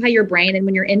occupy your brain. And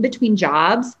when you're in between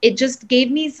jobs, it just gave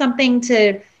me something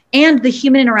to, and the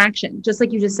human interaction, just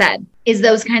like you just said, is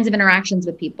those kinds of interactions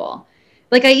with people.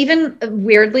 Like I even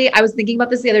weirdly, I was thinking about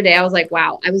this the other day. I was like,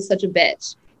 wow, I was such a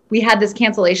bitch. We had this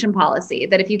cancellation policy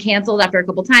that if you canceled after a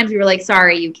couple of times, we were like,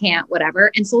 sorry, you can't,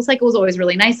 whatever. And SoulCycle was always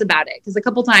really nice about it. Because a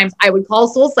couple of times I would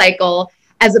call SoulCycle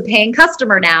as a paying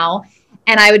customer now.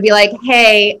 And I would be like,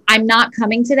 hey, I'm not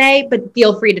coming today, but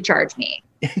feel free to charge me.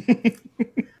 And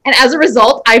as a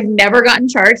result, I've never gotten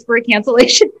charged for a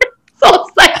cancellation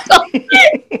SoulCycle.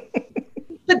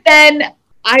 But then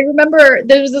I remember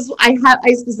there was this, I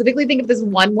specifically think of this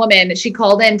one woman. She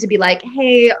called in to be like,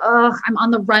 hey, I'm on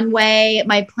the runway.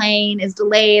 My plane is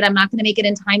delayed. I'm not going to make it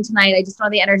in time tonight. I just don't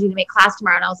have the energy to make class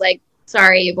tomorrow. And I was like,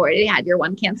 sorry, you've already had your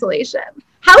one cancellation.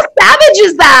 How savage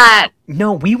is that?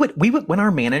 No, we would when our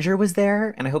manager was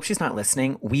there, and I hope she's not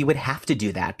listening, we would have to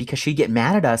do that because she'd get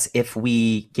mad at us if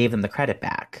we gave them the credit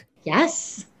back.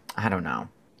 Yes. I don't know.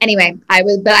 Anyway, I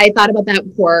thought about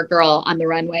that poor girl on the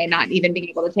runway, not even being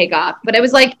able to take off. But it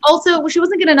was like, also, she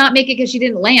wasn't going to not make it because she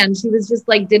didn't land. She was just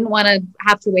like, didn't want to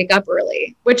have to wake up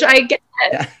early, which I get.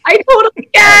 Yeah. I totally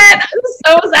get. I'm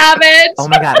so savage. Oh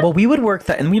my God. Well, we would work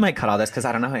and we might cut all this because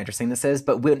I don't know how interesting this is.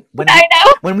 But when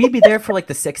we'd be there for like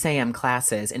the 6 a.m.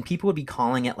 classes and people would be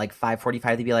calling at like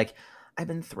 5:45, they'd be like, I've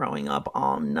been throwing up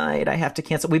all night. I have to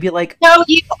cancel. We'd be like, no,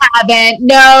 you haven't.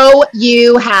 No,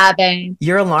 you haven't.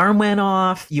 Your alarm went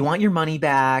off. You want your money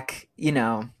back, you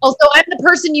know. Also, I'm the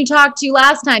person you talked to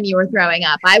last time you were throwing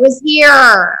up. I was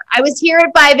here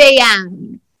at 5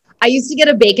 a.m. I used to get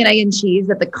a bacon, egg, and cheese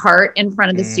at the cart in front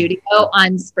of the studio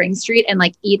on Spring Street and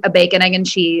like eat a bacon, egg, and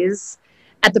cheese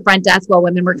at the front desk while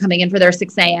women were coming in for their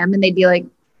 6 a.m. And they'd be like,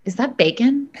 is that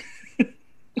bacon? I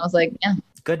was like, yeah.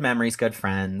 Good memories, good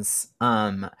friends.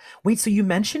 Wait, so you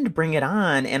mentioned Bring It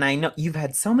On, and I know you've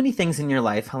had so many things in your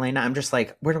life, Helena. I'm just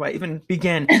like, where do I even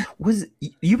begin?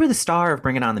 You were the star of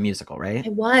Bring It On the musical, right? I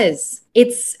was.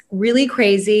 It's really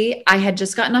crazy. I had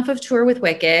just gotten off of tour with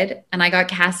Wicked, and I got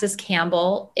cast as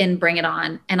Campbell in Bring It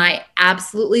On, and I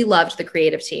absolutely loved the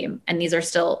creative team. And these are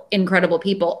still incredible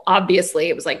people. Obviously,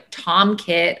 it was like Tom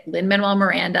Kitt, Lin-Manuel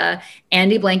Miranda,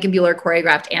 Andy Blankenbuehler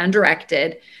choreographed and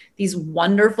directed. These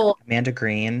wonderful Amanda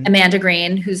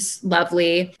Green, who's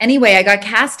lovely. Anyway, I got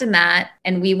cast in that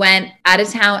and we went out of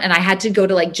town and I had to go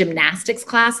to like gymnastics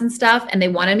class and stuff. And they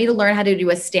wanted me to learn how to do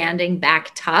a standing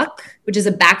back tuck, which is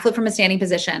a backflip from a standing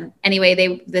position.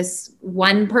 Anyway, this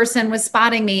one person was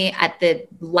spotting me at the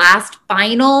last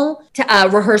final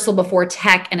rehearsal before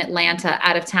Tech in Atlanta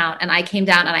out of town. And I came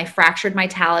down and I fractured my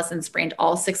talus and sprained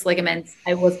all 6 ligaments.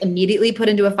 I was immediately put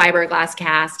into a fiberglass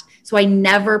cast. So I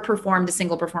never performed a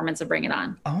single performance of Bring It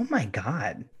On. Oh my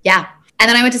God. Yeah. And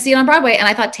then I went to see it on Broadway and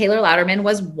I thought Taylor Louderman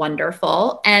was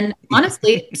wonderful. And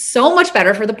honestly, so much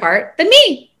better for the part than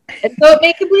me. And so it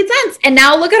made complete sense. And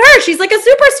now look at her. She's like a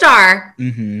superstar.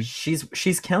 Mm-hmm.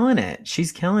 She's killing it.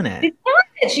 She's killing it.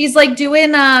 She's like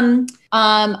doing, oh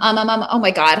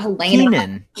my God,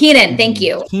 Helena. Keenan, thank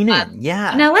you. Keenan,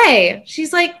 yeah. In LA.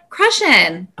 She's like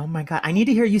crushing. Oh my God. I need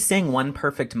to hear you sing one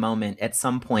perfect moment at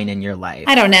some point in your life.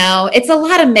 I don't know. It's a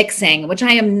lot of mixing, which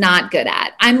I am not good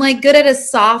at. I'm like good at a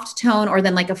soft tone or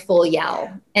then like a full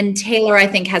yell. And Taylor, I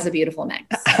think, has a beautiful mix.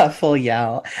 A full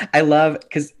yell. I love,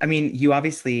 because I mean, you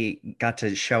obviously got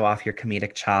to show off your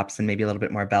comedic chops and maybe a little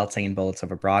bit more belting and bullets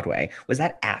over Broadway. Was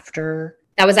that after?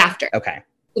 That was after. Okay.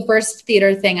 The first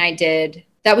theater thing I did,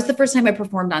 that was the first time I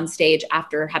performed on stage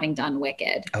after having done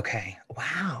Wicked. Okay.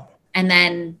 Wow. And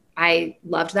then I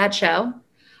loved that show.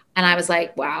 And I was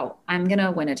like, wow, I'm going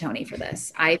to win a Tony for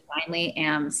this. I finally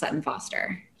am Sutton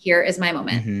Foster. Here is my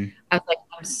moment. Mm-hmm. I was like,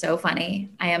 I'm so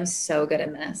funny. I am so good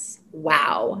in this.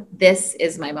 Wow. This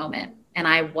is my moment. And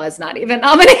I was not even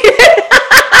nominated.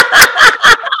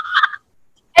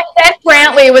 And then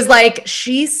Brantley was like,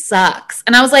 she sucks.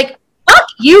 And I was like, fuck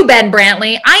you, Ben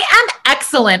Brantley. I am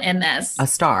excellent in this. A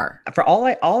star. For all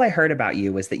I heard about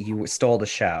you was that you stole the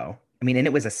show. I mean, and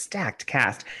it was a stacked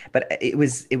cast, but it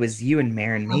was you and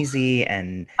Marin Mazzie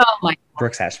and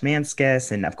Brooks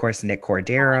Ashmanskas and of course Nick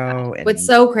Cordero. And what's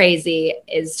so crazy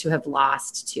is to have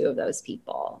lost 2 of those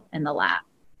people in the last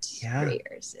 3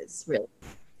 years is really.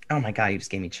 Oh my God, you just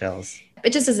gave me chills.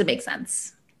 It just doesn't make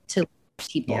sense to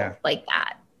people like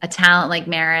that. A talent like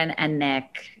Marin and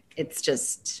Nick, it's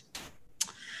just.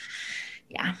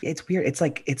 Yeah. It's weird. It's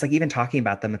like even talking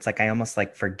about them, it's like I almost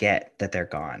like forget that they're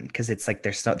gone because it's like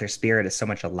their spirit is so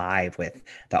much alive with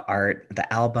the art,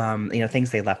 the album,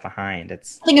 things they left behind.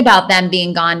 It's nothing about them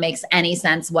being gone makes any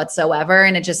sense whatsoever.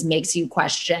 And it just makes you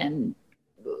question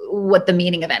what the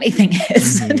meaning of anything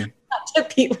is. Mm-hmm. to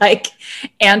be like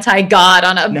anti-God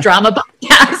on a drama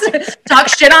podcast. Talk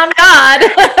shit on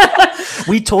God.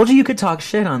 We told you could talk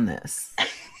shit on this.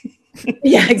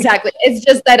 Yeah, exactly. It's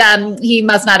just that he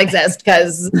must not exist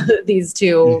because these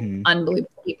two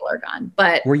unbelievable people are gone.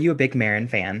 But were you a big Marin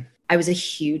fan? I was a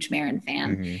huge Marin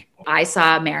fan. I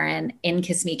saw Marin in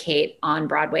Kiss Me Kate on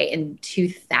Broadway in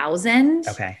 2000.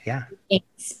 Okay, yeah. Amy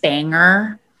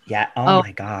Spanger. Yeah. Oh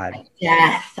my God.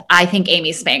 Death. I think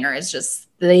Amy Spanger is just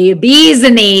the bee's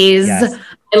knees. Yes.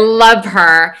 I love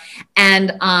her.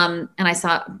 And I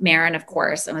saw Marin, of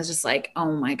course, and was just like,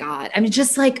 oh my God. I mean,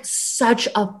 just like such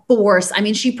a force. I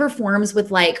mean, she performs with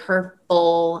like her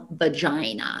full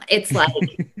vagina. It's like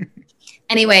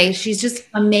anyway, she's just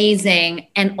amazing.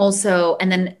 And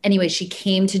then anyway, she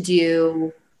came to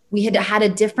do, we had a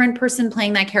different person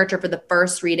playing that character for the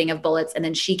first reading of Bullets. And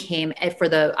then she came for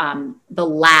the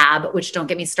lab, which don't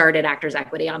get me started, Actors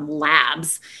Equity on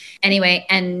labs. Anyway,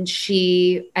 and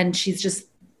she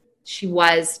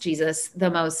was, Jesus, the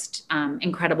most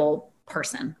incredible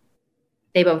person.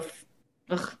 They both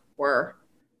were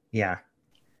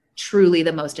truly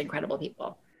the most incredible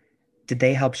people. Did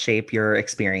they help shape your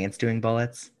experience doing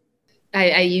Bullets?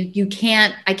 I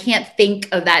can't think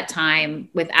of that time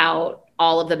without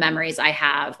all of the memories I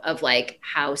have of like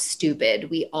how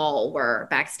stupid we all were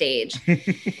backstage. There's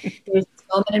this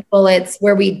moment in Bullets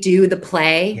where we do the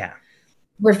play. Yeah.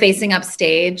 We're facing up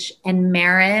stage and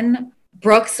Marin,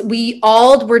 Brooks, we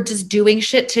all were just doing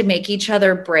shit to make each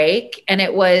other break. And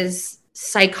it was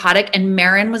psychotic. And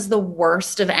Marin was the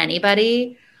worst of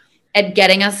anybody at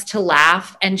getting us to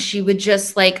laugh. And she would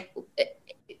just like,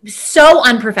 so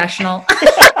unprofessional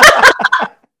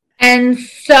and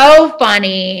so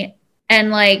funny and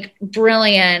like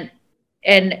brilliant.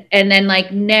 And then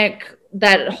like Nick,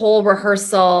 that whole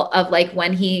rehearsal of like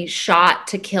when he shot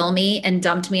to kill me and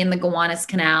dumped me in the Gowanus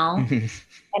Canal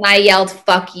and I yelled,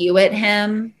 fuck you at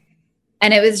him.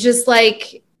 And it was just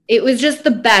like, it was just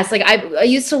the best. Like I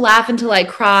used to laugh until I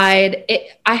cried.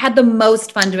 I had the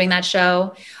most fun doing that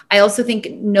show. I also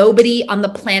think nobody on the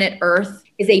planet Earth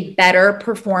is a better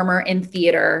performer in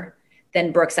theater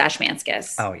than Brooks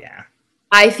Ashmanskas. Oh yeah.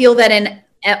 I feel that in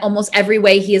almost every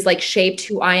way he is like shaped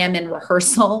who I am in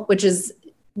rehearsal, which is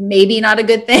maybe not a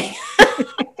good thing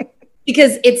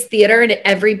because it's theater and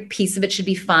every piece of it should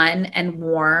be fun and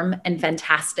warm and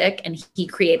fantastic. And he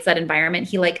creates that environment.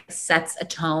 He like sets a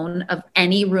tone of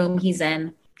any room he's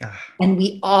in. And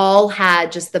we all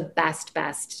had just the best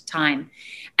time.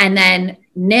 And then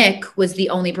Nick was the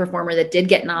only performer that did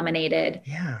get nominated.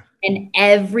 Yeah. And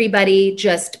everybody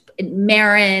just,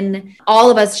 Marin, all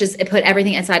of us just put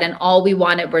everything aside and all we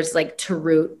wanted was like to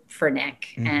root for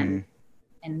Nick. And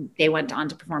they went on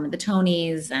to perform at the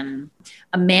Tonys and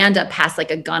Amanda passed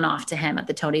like a gun off to him at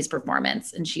the Tonys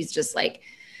performance. And she's just like,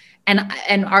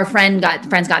 and our friends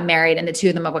got married and the two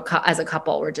of them as a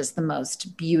couple were just the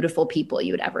most beautiful people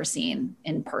you had ever seen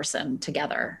in person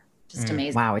together. Just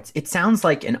amazing. Wow. It sounds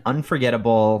like an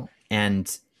unforgettable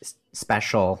and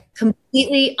special.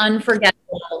 Completely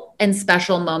unforgettable and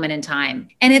special moment in time.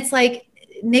 And it's like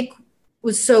Nick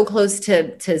was so close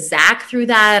to Zach through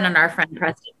that and our friend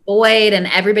Preston Boyd and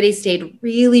everybody stayed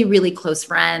really, really close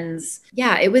friends.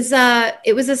 Yeah, it was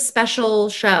a special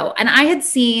show. And I had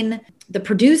seen the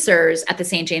producers at the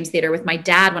St. James Theater with my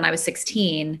dad when I was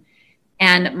 16.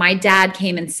 And my dad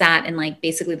came and sat in like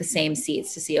basically the same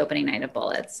seats to see opening night of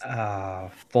Bullets.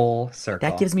 Full circle.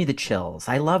 That gives me the chills.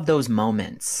 I love those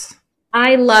moments.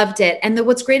 I loved it. And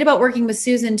what's great about working with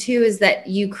Susan too is that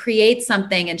you create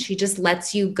something and she just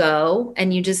lets you go.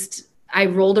 And I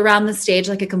rolled around the stage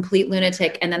like a complete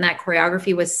lunatic. And then that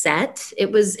choreography was set.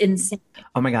 It was insane.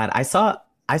 Oh my God. I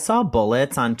saw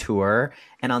Bullets on tour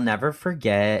and I'll never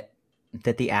forget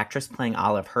that the actress playing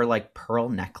Olive, her like pearl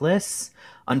necklace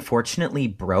unfortunately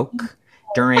broke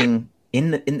in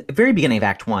the very beginning of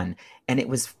Act 1. And it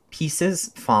was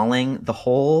pieces falling the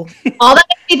whole. All that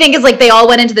makes me think is like they all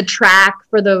went into the track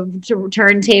for the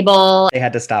turntable. They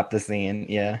had to stop the scene.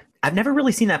 Yeah. I've never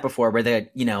really seen that before where the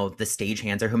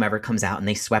stagehands or whomever comes out and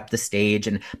they swept the stage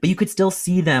but you could still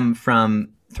see them from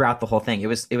throughout the whole thing. It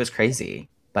was crazy,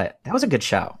 but that was a good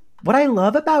show. What I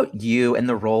love about you and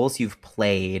the roles you've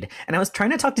played, and I was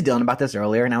trying to talk to Dylan about this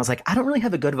earlier, and I was like, I don't really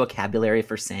have a good vocabulary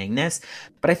for saying this,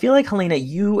 but I feel like, Helena,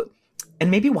 you,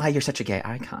 and maybe why you're such a gay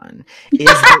icon, is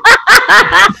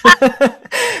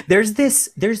there's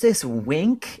this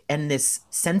wink and this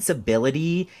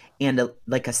sensibility and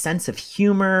a sense of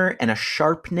humor and a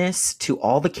sharpness to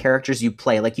all the characters you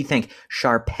play. Like you think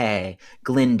Sharpay,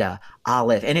 Glinda,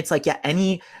 Olive, and it's like, yeah,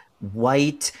 any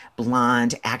white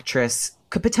blonde actress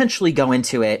could potentially go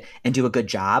into it and do a good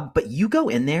job, but you go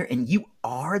in there and you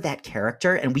are that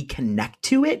character and we connect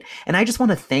to it. And I just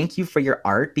want to thank you for your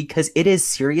art because it is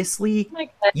seriously,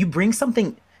 you bring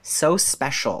something so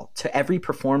special to every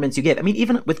performance you give. I mean,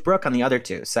 even with Brooke on the other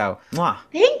two. So, mwah.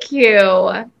 Thank you.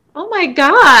 Oh my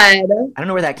God. I don't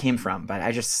know where that came from, but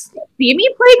I just See me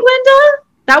play Glinda?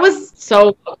 That was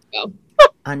so long ago.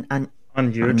 on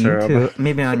YouTube.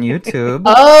 Maybe on YouTube.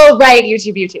 Oh, right.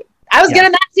 YouTube. I was good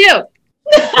at that too.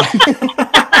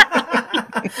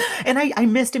 And I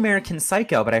missed American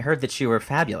Psycho, but I heard that you were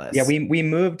fabulous. Yeah, we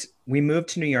moved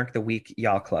to New York the week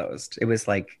y'all closed. It was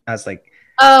like I was like,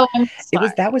 oh, I'm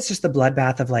sorry. that was just the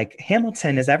bloodbath of like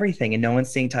Hamilton is everything, and no one's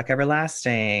seeing Tuck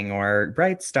Everlasting or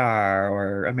Bright Star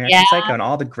or American Psycho and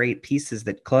all the great pieces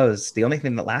that closed. The only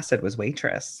thing that lasted was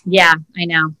Waitress. Yeah, I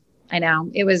know.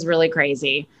 It was really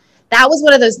crazy. That was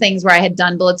one of those things where I had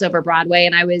done Bullets Over Broadway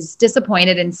and I was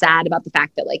disappointed and sad about the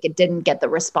fact that like it didn't get the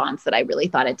response that I really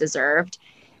thought it deserved.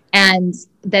 And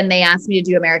then they asked me to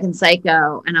do American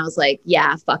Psycho and I was like,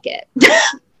 yeah, fuck it.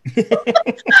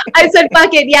 I said,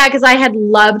 fuck it. Yeah. Cause I had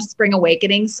loved Spring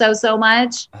Awakening so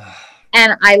much.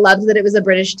 And I loved that it was a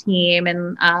British team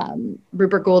and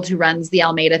Rupert Gould, who runs the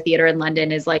Almeida Theatre in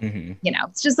London, is like, you know,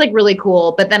 it's just like really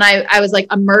cool. But then I was like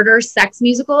a murder sex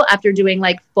musical after doing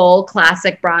like full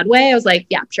classic Broadway. I was like,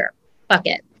 yeah, sure. Fuck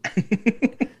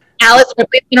it. Alice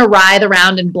Ripley's going to writhe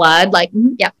around in blood. Like,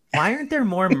 yep. Why aren't there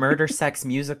more murder sex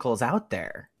musicals out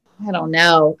there? I don't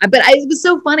know. But it was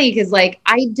so funny because like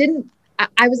I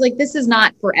was like, this is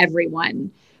not for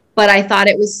everyone. But I thought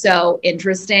it was so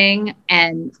interesting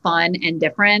and fun and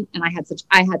different. And I had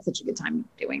such a good time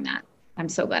doing that. I'm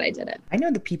so glad I did it. I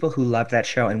know the people who loved that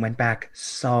show and went back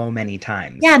so many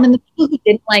times. Yeah. And then the people who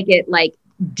didn't like it, like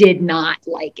did not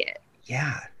like it.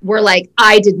 Yeah. Were like,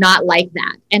 I did not like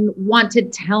that and want to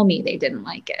tell me they didn't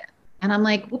like it. And I'm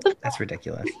like, what the fuck? That's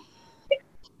ridiculous.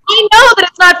 I know that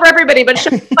it's not for everybody, but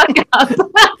shut the fuck up.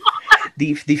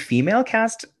 The female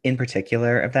cast in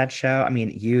particular of that show, I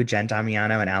mean, you, Jen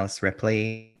Damiano, and Alice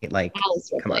Ripley, like,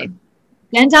 come on.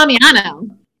 Jen Damiano.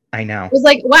 I know. It was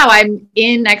like, wow, I'm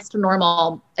in Next to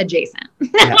Normal adjacent.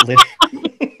 Yeah,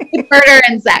 murder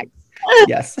and sex.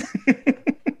 Yes.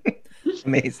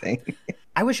 Amazing.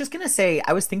 I was just going to say,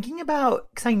 I was thinking about,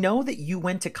 because I know that you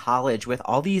went to college with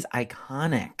all these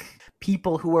iconic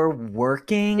people who are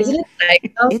working. Isn't it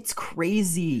psycho? It's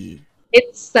crazy.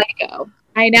 It's psycho.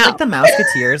 I know. It's like the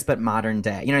Mouseketeers, but modern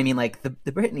day. You know what I mean? Like the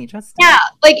Britney just. Yeah,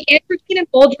 like Andrew Keenan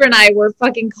Folger and I were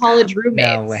fucking college roommates.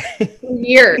 No way. For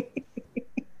years.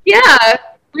 Yeah,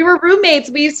 we were roommates.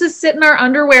 We used to sit in our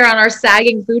underwear on our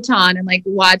sagging futon and like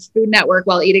watch Food Network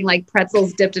while eating like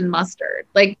pretzels dipped in mustard.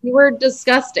 Like we were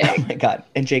disgusting. Oh my God.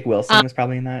 And Jake Wilson was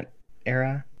probably in that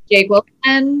era. Jake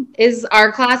Wilson is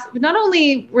our class. Not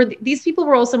only were these people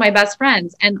were also my best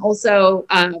friends, and also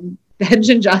Benj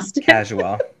and Justin.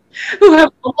 Casual. Who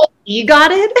have almost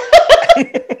EGOTed,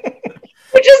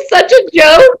 which is such a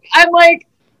joke. I'm like,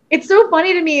 it's so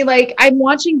funny to me. Like, I'm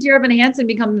watching Dear Evan Hansen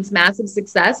become this massive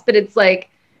success, but it's like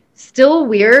still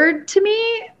weird to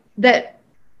me that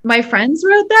my friends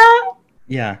wrote that.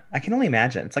 Yeah, I can only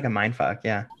imagine. It's like a mind fuck.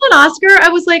 Yeah. An Oscar, I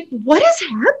was like, what is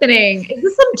happening? Is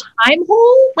this some time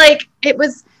hole? Like, it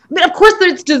was, I mean, of course,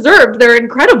 it's deserved. They're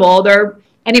incredible.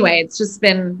 Anyway, it's just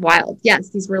been wild. Yes,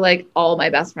 these were like all my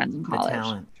best friends in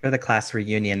college. Sure, the class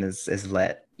reunion is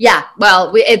lit. Yeah,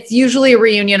 well, it's usually a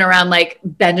reunion around like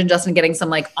Ben and Justin getting some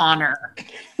like honor.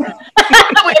 We have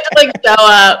to like show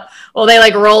up. Well, they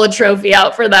like roll a trophy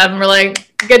out for them. We're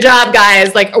like, good job,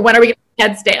 guys. Like, when are we getting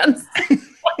headstands?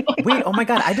 Wait, oh my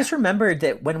God. I just remembered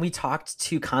that when we talked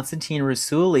to Constantine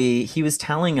Rusuli, he was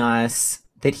telling us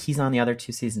that he's on the other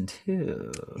two season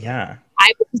too. Yeah.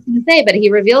 I was just going to say, but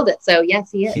he revealed it. So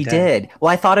yes, he is. He did.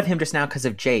 Well, I thought of him just now because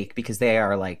of Jake, because they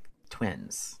are like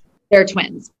twins. They're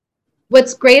twins.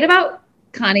 What's great about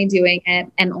Connie doing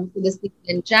it, and also this season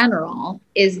in general,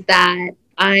 is that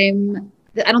I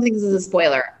don't think this is a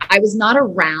spoiler. I was not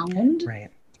around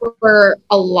for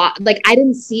a lot. Like, I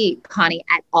didn't see Connie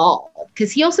at all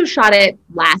because he also shot it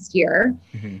last year.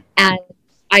 Mm-hmm. And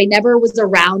I never was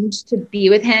around to be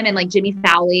with him and like Jimmy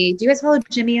Fowley. Do you guys follow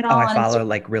Jimmy at all? Oh, I follow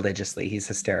like religiously. He's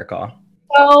hysterical.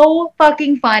 So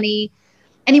fucking funny.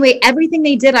 Anyway, everything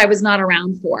they did, I was not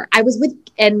around for. I was with,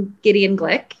 and Gideon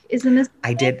Glick is in this.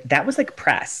 I did. That was like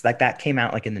press. Like that came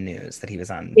out like in the news that he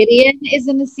was on. Gideon is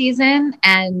in the season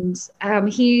and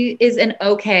he is an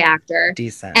okay actor.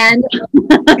 Decent. And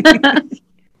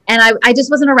and I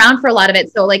just wasn't around for a lot of it.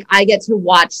 So like I get to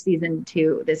watch season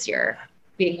 2 this year,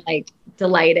 being like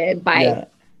delighted by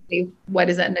what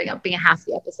is ending up being half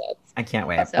the episodes. I can't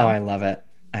wait. So, I love it.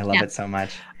 I love Yeah. it so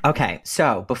much. Okay,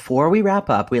 so before we wrap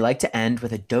up, we like to end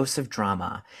with a dose of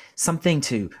drama, something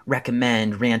to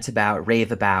recommend, rant about,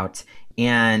 rave about.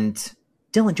 And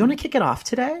Dylan, do you want to kick it off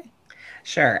today?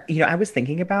 Sure. I was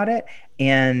thinking about it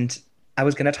and I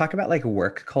was going to talk about like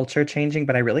work culture changing,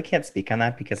 but I really can't speak on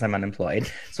that because I'm unemployed.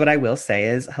 So what I will say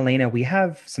is, Helena, we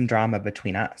have some drama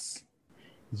between us.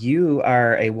 You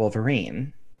are a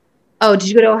Wolverine. Oh, did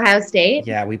you go to Ohio State?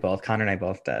 Yeah, Connor and I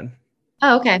both did.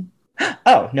 Oh, okay.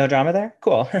 Oh, no drama there?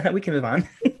 Cool. We can move on.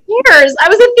 Who cares? I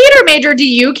was a theater major. Do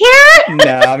you care?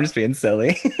 No, I'm just being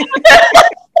silly. It's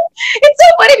so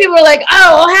funny. People are like,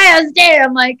 "Oh, Ohio State."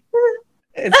 I'm like,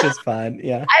 It's just fun.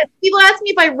 Yeah. people ask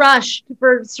me if I rushed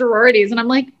for sororities, and I'm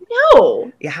like,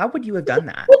 no. Yeah. How would you have done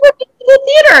that? The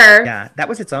theater. Yeah, that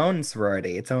was its own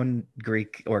sorority, its own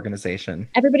Greek organization.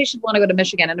 Everybody should want to go to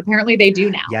Michigan, and apparently they do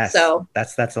now. Yes. So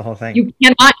that's the whole thing. you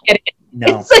cannot get it.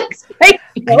 No. It's like,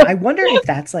 I wonder if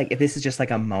that's like, if this is just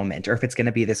like a moment or if it's going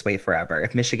to be this way forever.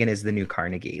 If Michigan is the new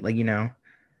Carnegie,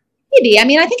 maybe. I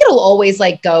mean, I think it'll always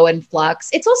like go in flux.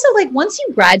 It's also like once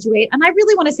you graduate, and I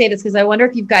really want to say this because I wonder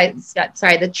if you guys got,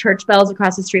 sorry, the church bells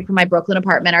across the street from my Brooklyn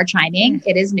apartment are chiming.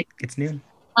 It is new. It's new.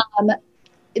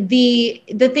 The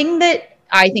thing that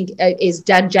I think is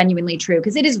genuinely true,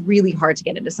 because it is really hard to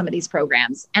get into some of these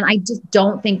programs. And I just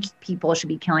don't think people should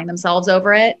be killing themselves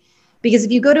over it. Because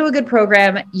if you go to a good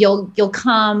program, you'll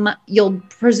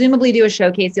presumably do a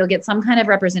showcase, you'll get some kind of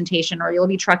representation, or you'll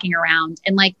be trucking around,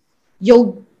 and like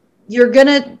you're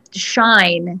gonna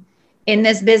shine in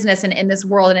this business and in this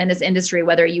world and in this industry,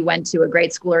 whether you went to a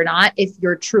great school or not, if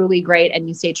you're truly great and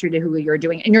you stay true to who you're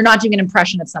doing and you're not doing an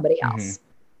impression of somebody else. Mm-hmm.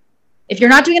 If you're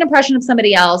not doing an impression of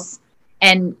somebody else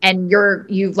and you're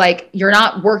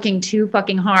not working too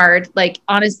fucking hard, like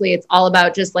honestly, it's all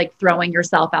about just like throwing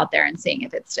yourself out there and seeing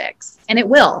if it sticks, and it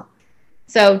will.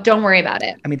 So don't worry about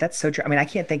it. I mean, that's so true. I mean, I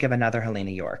can't think of another Helena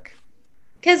York.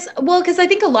 Because I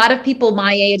think a lot of people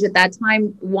my age at that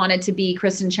time wanted to be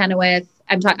Kristen Chenoweth.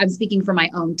 I'm speaking for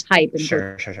my own type.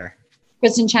 Sure.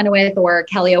 Kristen Chenoweth or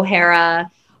Kelly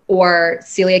O'Hara or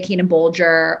Celia Keenan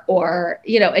Bolger, or,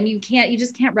 and you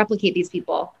just can't replicate these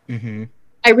people. Mm-hmm.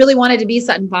 I really wanted to be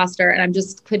Sutton Foster, and I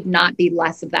just could not be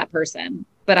less of that person,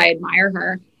 but I admire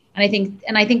her. And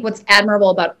I think what's admirable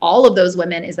about all of those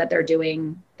women is that they're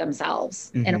doing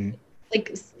themselves. Mm-hmm. And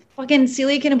like fucking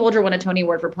Celia Keenan Bolger won a Tony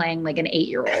Award for playing like an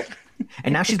 8-year-old.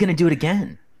 And now she's going to do it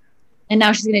again. And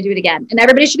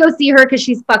everybody should go see her because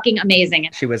she's fucking amazing.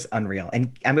 She was unreal.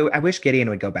 And I mean, I wish Gideon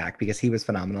would go back because he was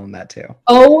phenomenal in that too.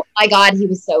 Oh my God, he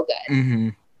was so good. Mm-hmm.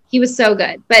 He was so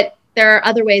good. But there are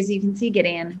other ways you can see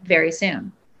Gideon very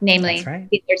soon. Namely,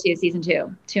 Theater 2, Season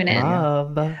 2. Tune in.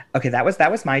 Love. Okay, that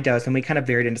was my dose, and we kind of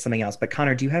veered into something else. But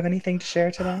Connor, do you have anything to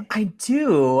share today? I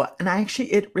do, and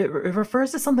it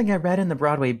refers to something I read in the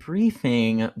Broadway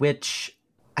briefing, which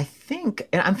I think,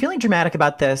 and I'm feeling dramatic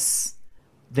about this.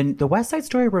 The West Side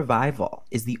Story revival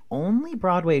is the only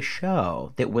Broadway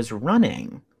show that was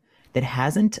running that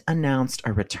hasn't announced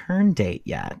a return date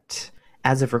yet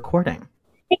as of recording.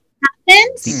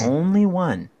 It's the only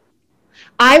one.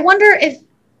 I wonder if,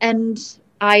 and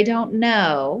I don't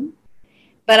know,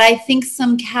 but I think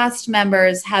some cast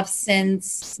members have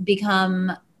since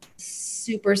become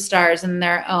superstars in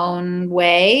their own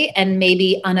way and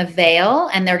maybe unavail,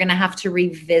 and they're going to have to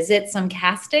revisit some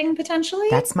casting potentially.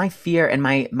 That's my fear. And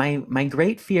my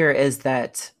great fear is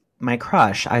that my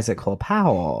crush, Isaac Cole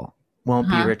Powell, won't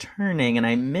be returning, and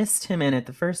I missed him in it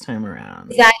the first time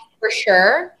around. Is that for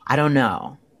sure? I don't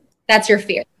know. That's your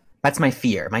fear. That's my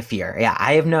fear. Yeah,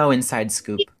 I have no inside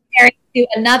scoop. Married to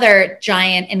another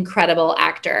giant, incredible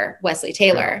actor, Wesley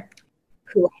Taylor,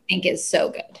 who I think is so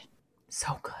good.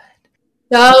 So good.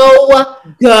 So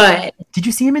good. Did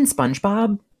you see him in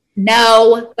SpongeBob?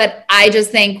 No, but I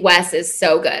just think Wes is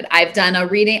so good. I've done a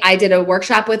reading. I did a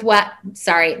workshop with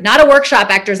not a workshop,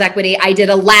 Actors Equity. I did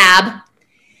a lab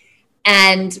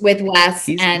and with Wes,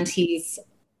 and he's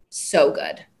so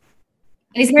good.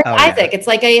 And he's married to Isaac. Yeah. It's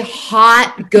like a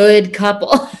hot, good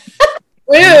couple.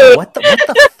 What the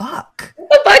fuck? What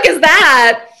the fuck is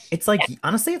that? It's like,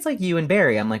 honestly, it's like you and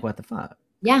Barry. I'm like, what the fuck?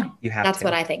 Yeah, that's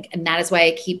what I think. And that is why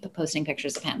I keep posting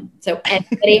pictures of him. So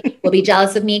everybody will be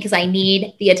jealous of me because I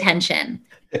need the attention.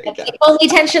 The only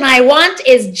attention I want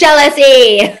is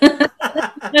jealousy.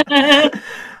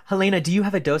 Helena, do you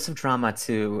have a dose of drama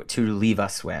to leave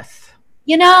us with?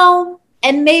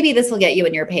 And maybe this will get you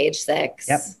in your page 6.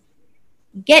 Yep.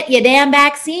 Get your damn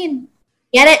vaccine.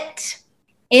 Get it.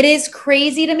 It is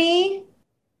crazy to me.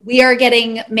 We are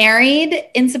getting married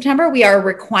in September. We are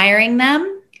requiring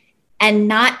them, and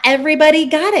not everybody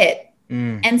got it.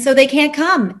 And so they can't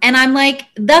come. And I'm like,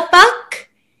 the fuck?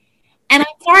 And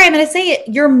I'm sorry, I'm going to say it.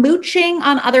 You're mooching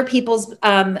on other people's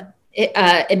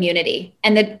immunity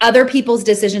and the other people's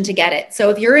decision to get it. So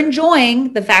if you're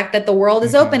enjoying the fact that the world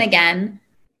is open again,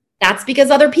 that's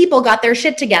because other people got their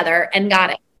shit together and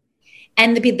got it.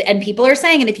 And people are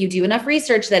saying, and if you do enough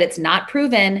research, that it's not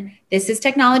proven. This is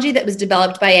technology that was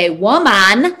developed by a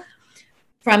woman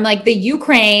from like the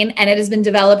Ukraine, and it has been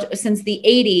developed since the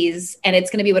 80s, and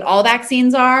it's going to be what all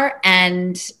vaccines are,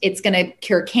 and it's going to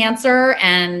cure cancer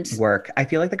and work. I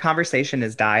feel like the conversation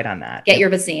has died on that. Get your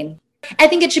vaccine. I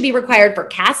think it should be required for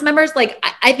cast members. Like,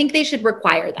 I think they should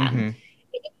require them.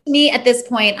 Me at this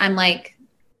point, I'm like,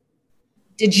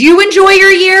 did you enjoy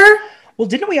your year? Well,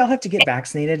 didn't we all have to get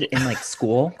vaccinated in like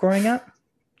school growing up?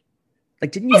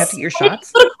 Like, didn't you have to get your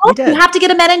shots? We did. You have to get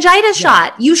a meningitis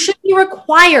shot. You should be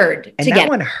required to get that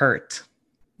one hurt.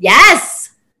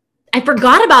 Yes. I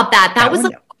forgot about that. That was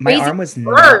one, like my arm was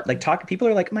not like people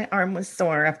are like, my arm was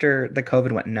sore after the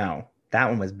COVID went. No, that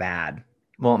one was bad.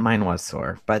 Well, mine was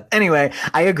sore. But anyway,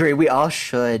 I agree. We all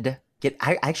should get.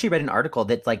 I actually read an article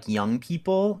that like young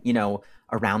people, you know,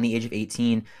 around the age of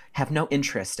 18 have no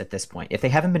interest at this point. If they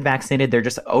haven't been vaccinated, they're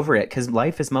just over it because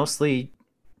life is mostly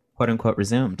quote unquote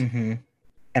resumed.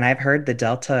 And I've heard the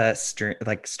Delta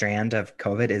strand of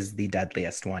COVID is the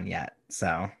deadliest one yet.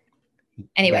 So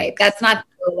anyway, that's not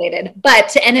related. But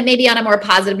to end it maybe on a more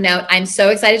positive note, I'm so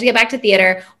excited to get back to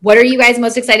theater. What are you guys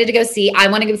most excited to go see? I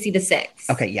want to go see The Six.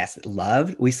 Okay, yes,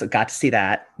 loved. We got to see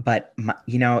that. But,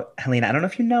 you know, Helena, I don't know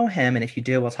if you know him. And if you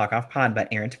do, we'll talk off pod. But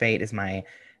Aaron Tveit is my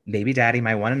baby daddy,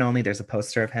 my one and only. There's a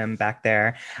poster of him back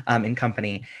there in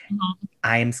company.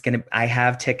 I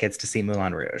have tickets to see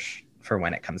Moulin Rouge for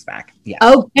when it comes back. Yeah.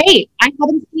 Oh, great. I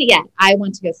haven't seen it yet. I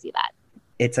want to go see that.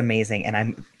 It's amazing. And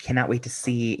I cannot wait to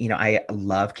see, you know, I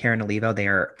love Karen Olivo. They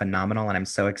are phenomenal. And I'm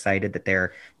so excited that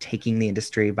they're taking the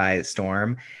industry by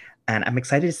storm. And I'm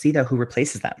excited to see, though, who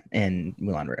replaces them in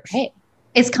Moulin Rouge. Hey,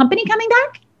 is Company coming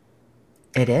back?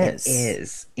 It is. It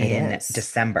is in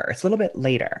December. It's a little bit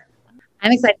later.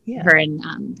 I'm excited to see her in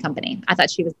Company. I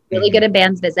thought she was really good at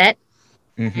Band's Visit.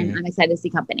 And I'm excited to see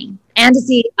Company. And to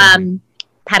see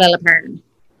Patti LuPone.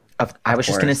 I was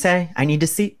just going to say, I need to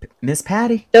see Miss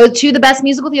Patty. Those two, the best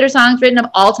musical theater songs written of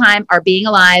all time are Being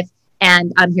Alive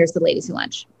and Here's the Ladies Who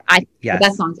Lunch. The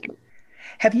best songs ever.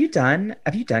 Have you done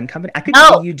Company? I could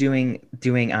see you doing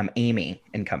Amy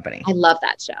in Company. I love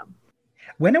that show.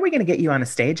 When are we going to get you on a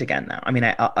stage again, though? I mean,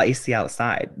 ACL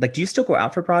aside, like, do you still go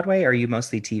out for Broadway, or are you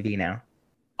mostly TV now?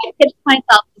 I pitched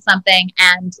myself to something,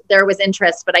 and there was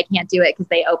interest, but I can't do it because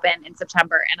they open in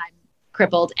September, and I'm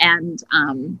crippled, and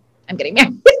I'm getting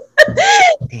married.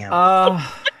 Damn.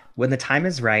 When the time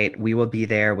is right, we will be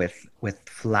there with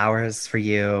flowers for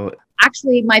you.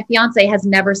 Actually, my fiance has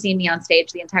never seen me on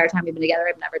stage the entire time we've been together.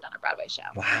 I've never done a Broadway show.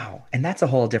 Wow. And that's a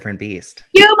whole different beast.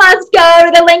 You must go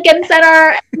to the Lincoln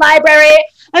Center Library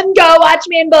and go watch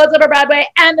me in Bullets Over Broadway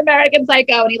and American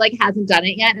Psycho. And he like hasn't done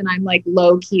it yet. And I'm like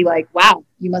low key like, wow,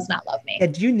 you must not love me. Yeah,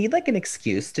 do you need like an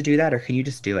excuse to do that, or can you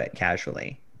just do it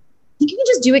casually? I think you can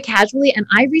just do it casually. And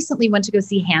I recently went to go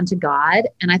see Hand to God,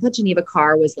 and I thought Geneva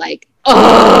Carr was like,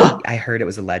 oh. I heard it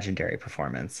was a legendary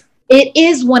performance. It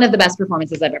is one of the best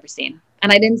performances I've ever seen.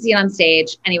 And I didn't see it on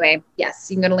stage. Anyway, yes,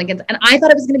 you can go to Lincoln. And I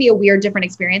thought it was going to be a weird, different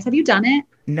experience. Have you done it?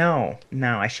 No,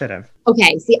 I should have.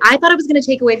 Okay. See, I thought it was going to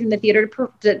take away from the theater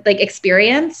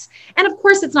experience. And of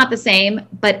course it's not the same,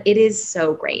 but it is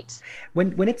so great.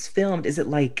 When it's filmed, is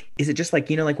it just like,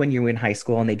 you know, like when you were in high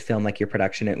school and they'd film like your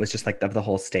production, it was just like of the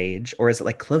whole stage, or is it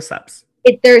like close-ups?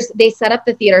 They set up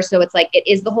the theater so it's like it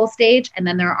is the whole stage, and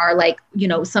then there are like, you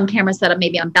know, some cameras set up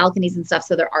maybe on balconies and stuff,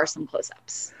 so there are some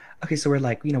close-ups. Okay, so we're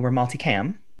like, you know, we're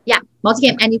multicam. Yeah,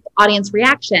 multicam, and you have audience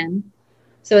reaction,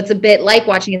 so it's a bit like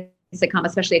watching a sitcom,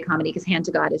 especially a comedy, because Hand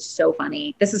to God is so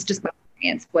funny. This is just my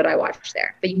experience, what I watched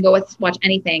there, but you can go watch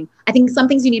anything. I think some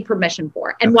things you need permission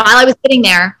for, and while I was sitting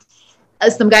there,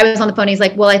 some guy was on the phone. He's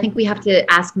like, well, I think we have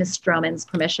to ask Miss Stroman's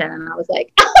permission. And I was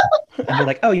like, and you're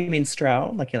like, oh, you mean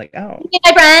Stro? Like, you're like, oh.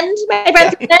 My friend.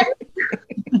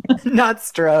 Not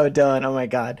Stro, Dylan. Oh my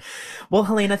God. Well,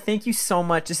 Helena, thank you so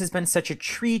much. This has been such a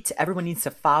treat. Everyone needs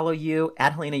to follow you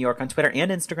at Helena York on Twitter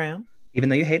and Instagram. Even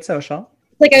though you hate social.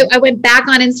 Like I went back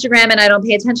on Instagram and I don't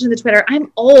pay attention to the Twitter.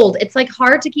 I'm old. It's like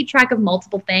hard to keep track of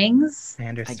multiple things. I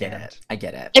understand. I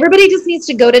get it. Everybody just needs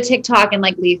to go to TikTok and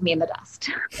like leave me in the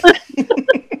dust.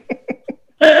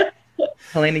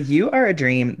 Helena, you are a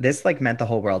dream. This like meant the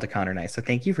whole world to Connor and I. So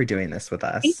thank you for doing this with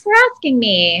us. Thanks for asking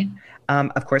me.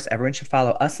 Of course, everyone should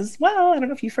follow us as well. I don't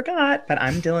know if you forgot, but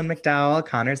I'm Dylan McDowell.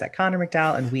 Connor's at Connor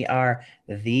McDowell, and we are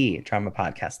the Drama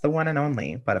Podcast, the one and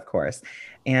only, but of course.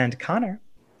 And Connor,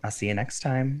 I'll see you next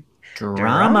time.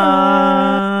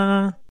 Drama.